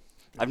 nice.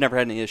 I've never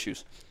had any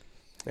issues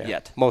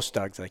yet. Most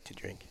dogs like to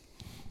drink.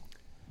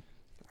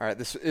 All right,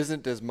 this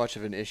isn't as much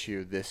of an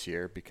issue this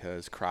year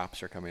because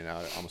crops are coming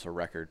out at almost a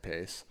record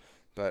pace.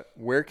 But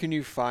where can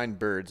you find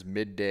birds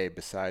midday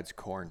besides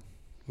corn?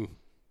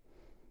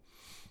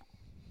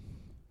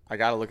 I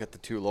got to look at the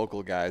 2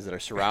 local guys that are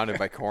surrounded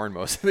by corn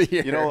most of the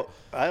year. You know,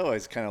 I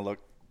always kind of look.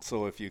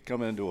 So if you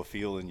come into a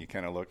field and you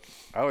kind of look,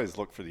 I always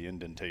look for the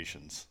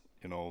indentations.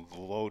 You know, the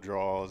low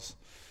draws,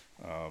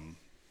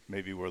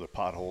 maybe where the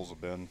potholes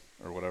have been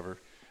or whatever.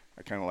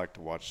 I kind of like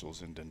to watch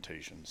those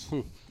indentations.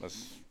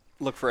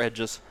 Look for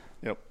edges.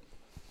 Yep.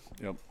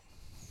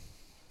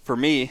 For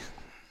me,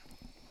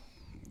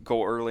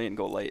 go early and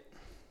go late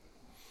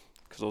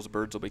because those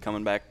birds will be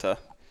coming back to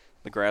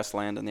the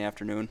grassland in the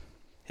afternoon,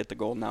 hit the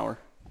golden hour.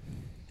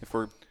 If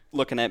we're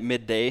looking at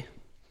midday,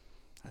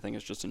 I think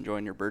it's just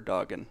enjoying your bird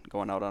dog and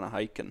going out on a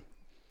hike and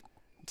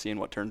seeing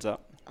what turns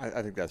up.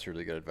 I think that's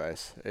really good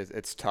advice.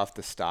 It's tough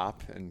to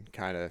stop and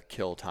kind of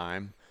kill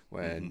time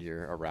when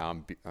you're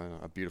around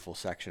a beautiful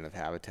section of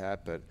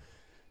habitat, but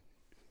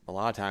a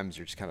lot of times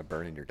you're just kind of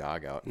burning your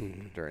dog out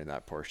during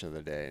that portion of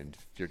the day. And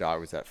if your dog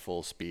was at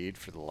full speed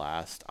for the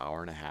last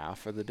hour and a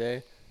half of the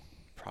day,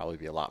 probably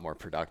be a lot more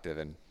productive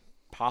and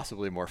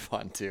possibly more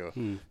fun too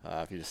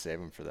if you just save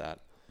them for that.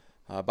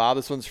 Bob,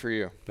 this one's for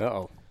you.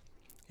 Uh-oh.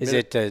 Is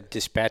it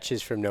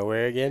dispatches from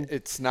nowhere again?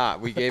 It's not.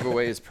 We gave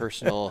away his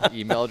personal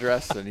email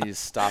address, and he's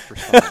stopped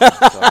responding.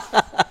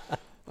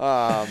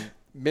 So.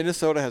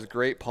 Minnesota has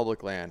great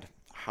public land.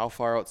 How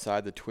far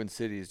outside the Twin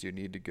Cities do you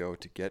need to go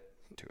to get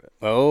to it?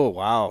 Oh,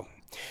 wow.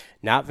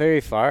 Not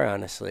very far,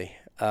 honestly.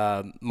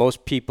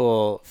 Most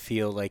people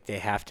feel like they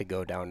have to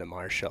go down to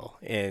Marshall.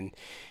 And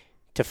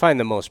to find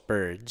the most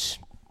birds,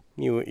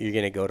 you're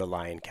going to go to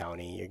Lyon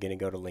County. You're going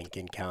to go to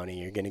Lincoln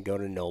County. You're going to go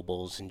to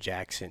Nobles and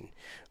Jackson.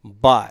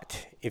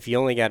 But if you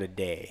only got a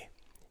day,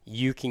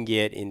 you can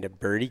get into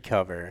birdie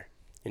cover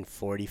in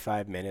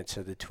 45 minutes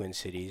of the Twin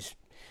Cities.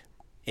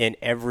 And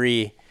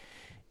every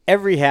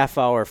half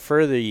hour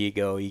further you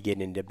go, you get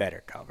into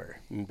better cover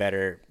and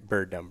better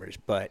bird numbers.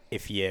 But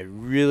if you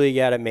really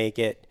got to make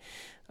it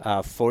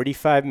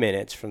 45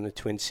 minutes from the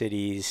Twin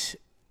Cities,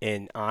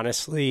 and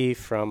honestly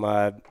from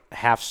a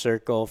half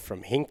circle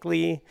from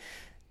Hinckley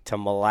to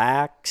Mille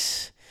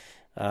Lacs,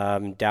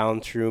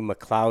 down through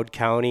McLeod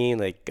County,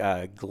 like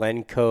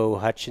Glencoe,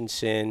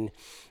 Hutchinson,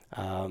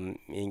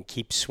 and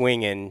keep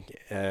swinging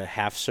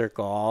half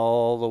circle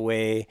all the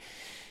way,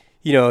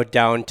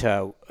 down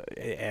to,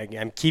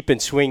 I'm keeping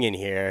swinging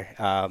here,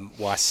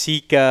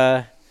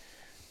 Waseca,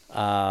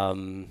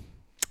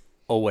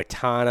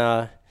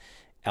 Owatonna,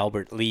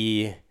 Albert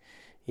Lee.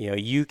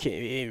 You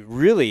can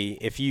really,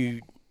 if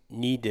you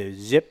need to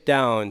zip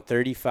down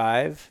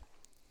 35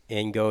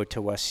 and go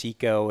to Waseca,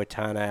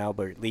 Owatonna,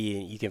 Albert Lee,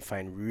 and you can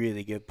find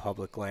really good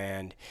public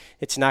land.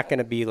 It's not going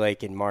to be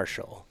like in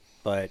Marshall,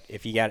 but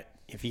if you got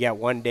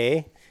one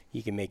day,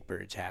 you can make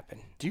birds happen.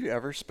 Do you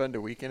ever spend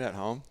a weekend at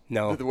home?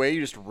 No. The way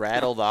you just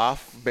rattled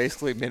off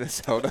basically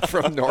Minnesota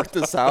from north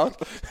to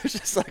south, it's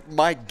just like,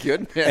 my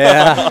goodness.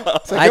 Yeah.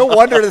 It's like, no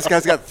wonder this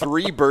guy's got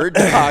 3 bird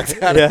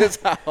dogs out of his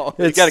house.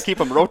 You got to keep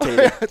them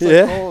rotating. It's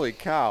like, holy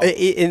cow.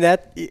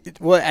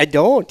 I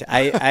don't.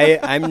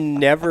 I'm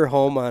never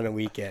home on a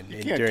weekend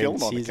You can't during kill the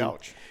them on the season.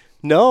 couch.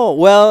 No,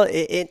 well,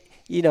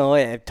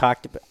 I've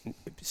talked about,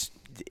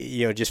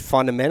 just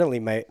fundamentally,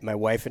 my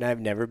wife and I have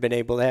never been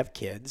able to have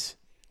kids,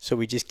 so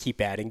we just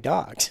keep adding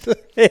dogs.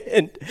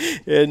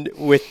 and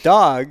with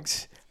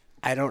dogs,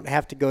 I don't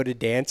have to go to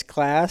dance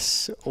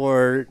class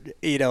or,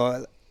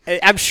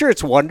 I'm sure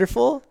it's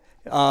wonderful,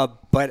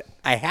 but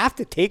I have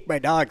to take my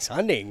dogs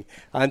hunting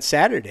on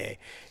Saturday,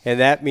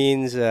 and that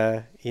means,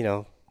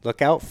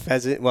 look out,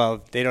 pheasant.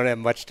 Well, they don't have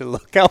much to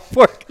look out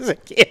for because I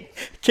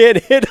can't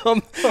hit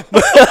them.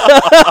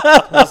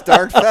 Those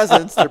darn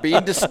pheasants, they're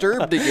being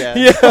disturbed again.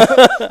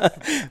 Yeah.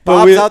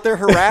 Bob's out there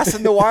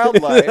harassing the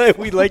wildlife.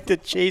 We like to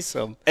chase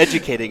them.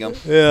 Educating them.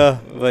 Yeah,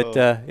 but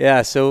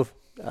so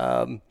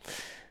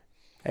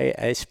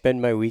I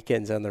spend my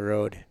weekends on the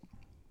road.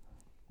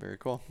 Very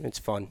cool. It's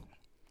fun,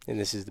 and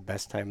this is the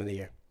best time of the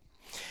year.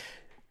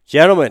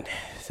 Gentlemen,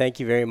 thank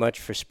you very much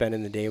for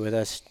spending the day with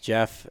us.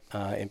 Jeff,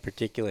 in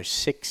particular,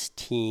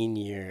 16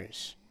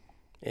 years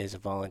as a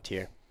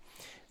volunteer.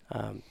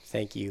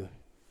 Thank you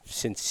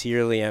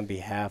sincerely on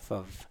behalf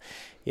of,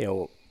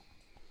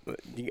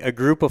 a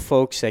group of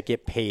folks that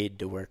get paid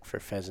to work for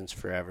Pheasants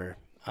Forever.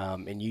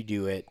 And you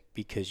do it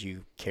because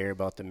you care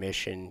about the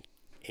mission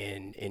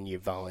and you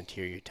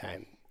volunteer your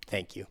time.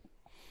 Thank you.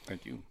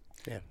 Thank you.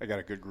 Yeah. I got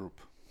a good group.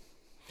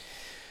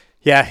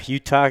 Yeah,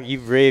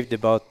 you've raved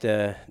about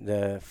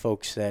the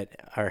folks that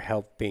are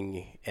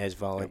helping as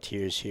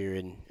volunteers here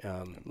in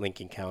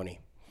Lincoln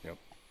County. Yep.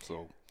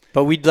 So,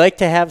 but we'd like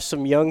to have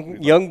some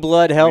young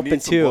blood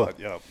helping too. Blood,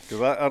 yeah,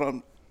 because I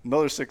don't.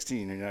 Another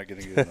 16, you're not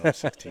going to get another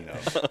 16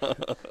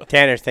 out.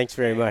 Tanner, thanks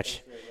very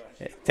much.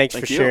 Thanks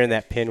Thank for you. sharing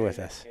that pin with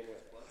us.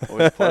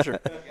 Always a pleasure.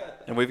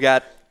 And we've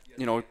got,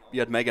 you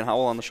had Megan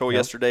Howell on the show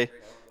yesterday.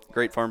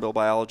 Great farm bill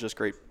biologist,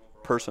 great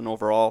person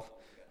overall.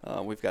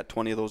 We've got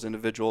 20 of those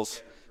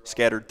individuals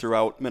scattered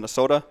throughout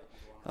Minnesota.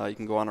 You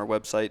can go on our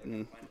website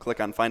and click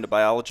on Find a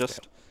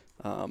Biologist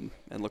and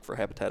look for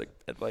habitat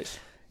advice.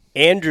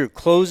 Andrew,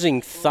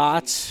 closing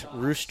thoughts,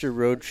 Rooster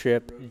Road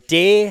Trip,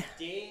 day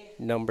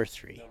number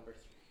 3.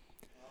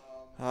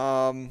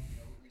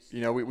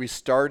 We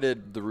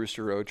started the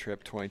Rooster Road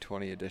Trip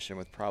 2020 edition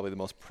with probably the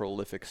most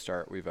prolific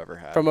start we've ever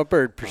had. From a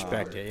bird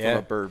perspective,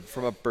 yeah.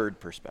 From a bird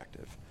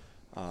perspective.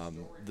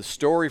 The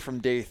story from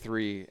day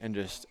 3 and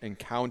just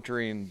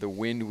encountering the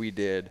wind we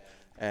did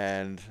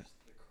and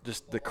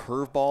just the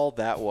curveball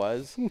that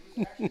was,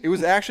 it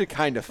was actually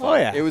kind of fun. Oh,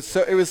 yeah. It was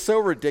so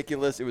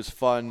ridiculous. It was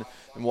fun,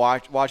 and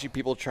watching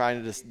people trying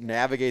to just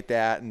navigate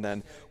that. And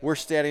then we're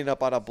standing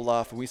up on a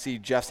bluff, and we see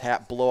Jeff's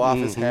hat blow off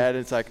his head.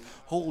 And it's like,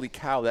 holy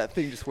cow, that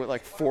thing just went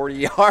like 40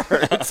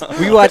 yards.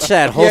 We watched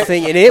that whole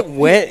thing, and it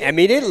went. I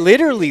mean, it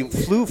literally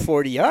flew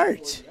 40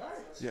 yards.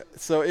 Yeah.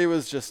 So it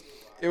was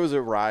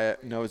a riot.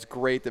 It's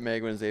great that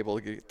Megan was able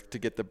to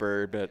get the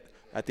bird, but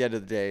at the end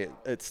of the day,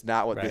 it's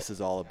not what this is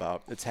all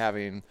about. It's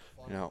having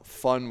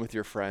fun with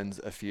your friends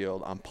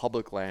afield on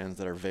public lands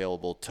that are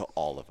available to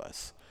all of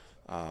us.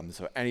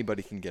 So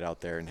anybody can get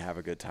out there and have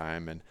a good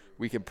time, and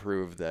we can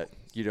prove that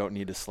you don't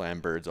need to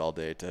slam birds all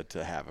day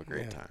to have a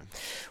great time.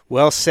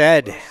 Well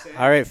said.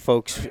 All right,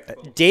 folks.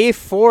 Day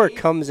 4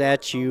 comes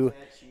at you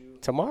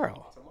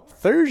tomorrow,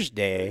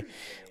 Thursday.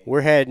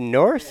 We're heading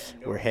north,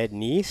 we're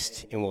heading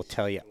east, and we'll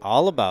tell you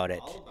all about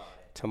it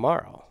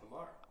tomorrow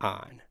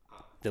on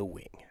The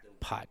Wing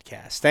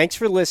Podcast. Thanks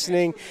for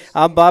listening.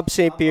 I'm Bob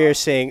St. Pierre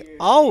saying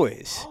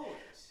always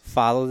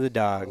follow the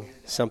dog.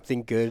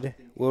 Something good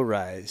will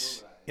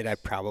rise, and I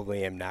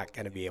probably am not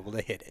going to be able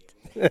to hit it.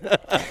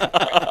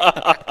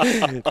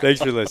 Thanks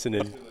for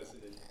listening.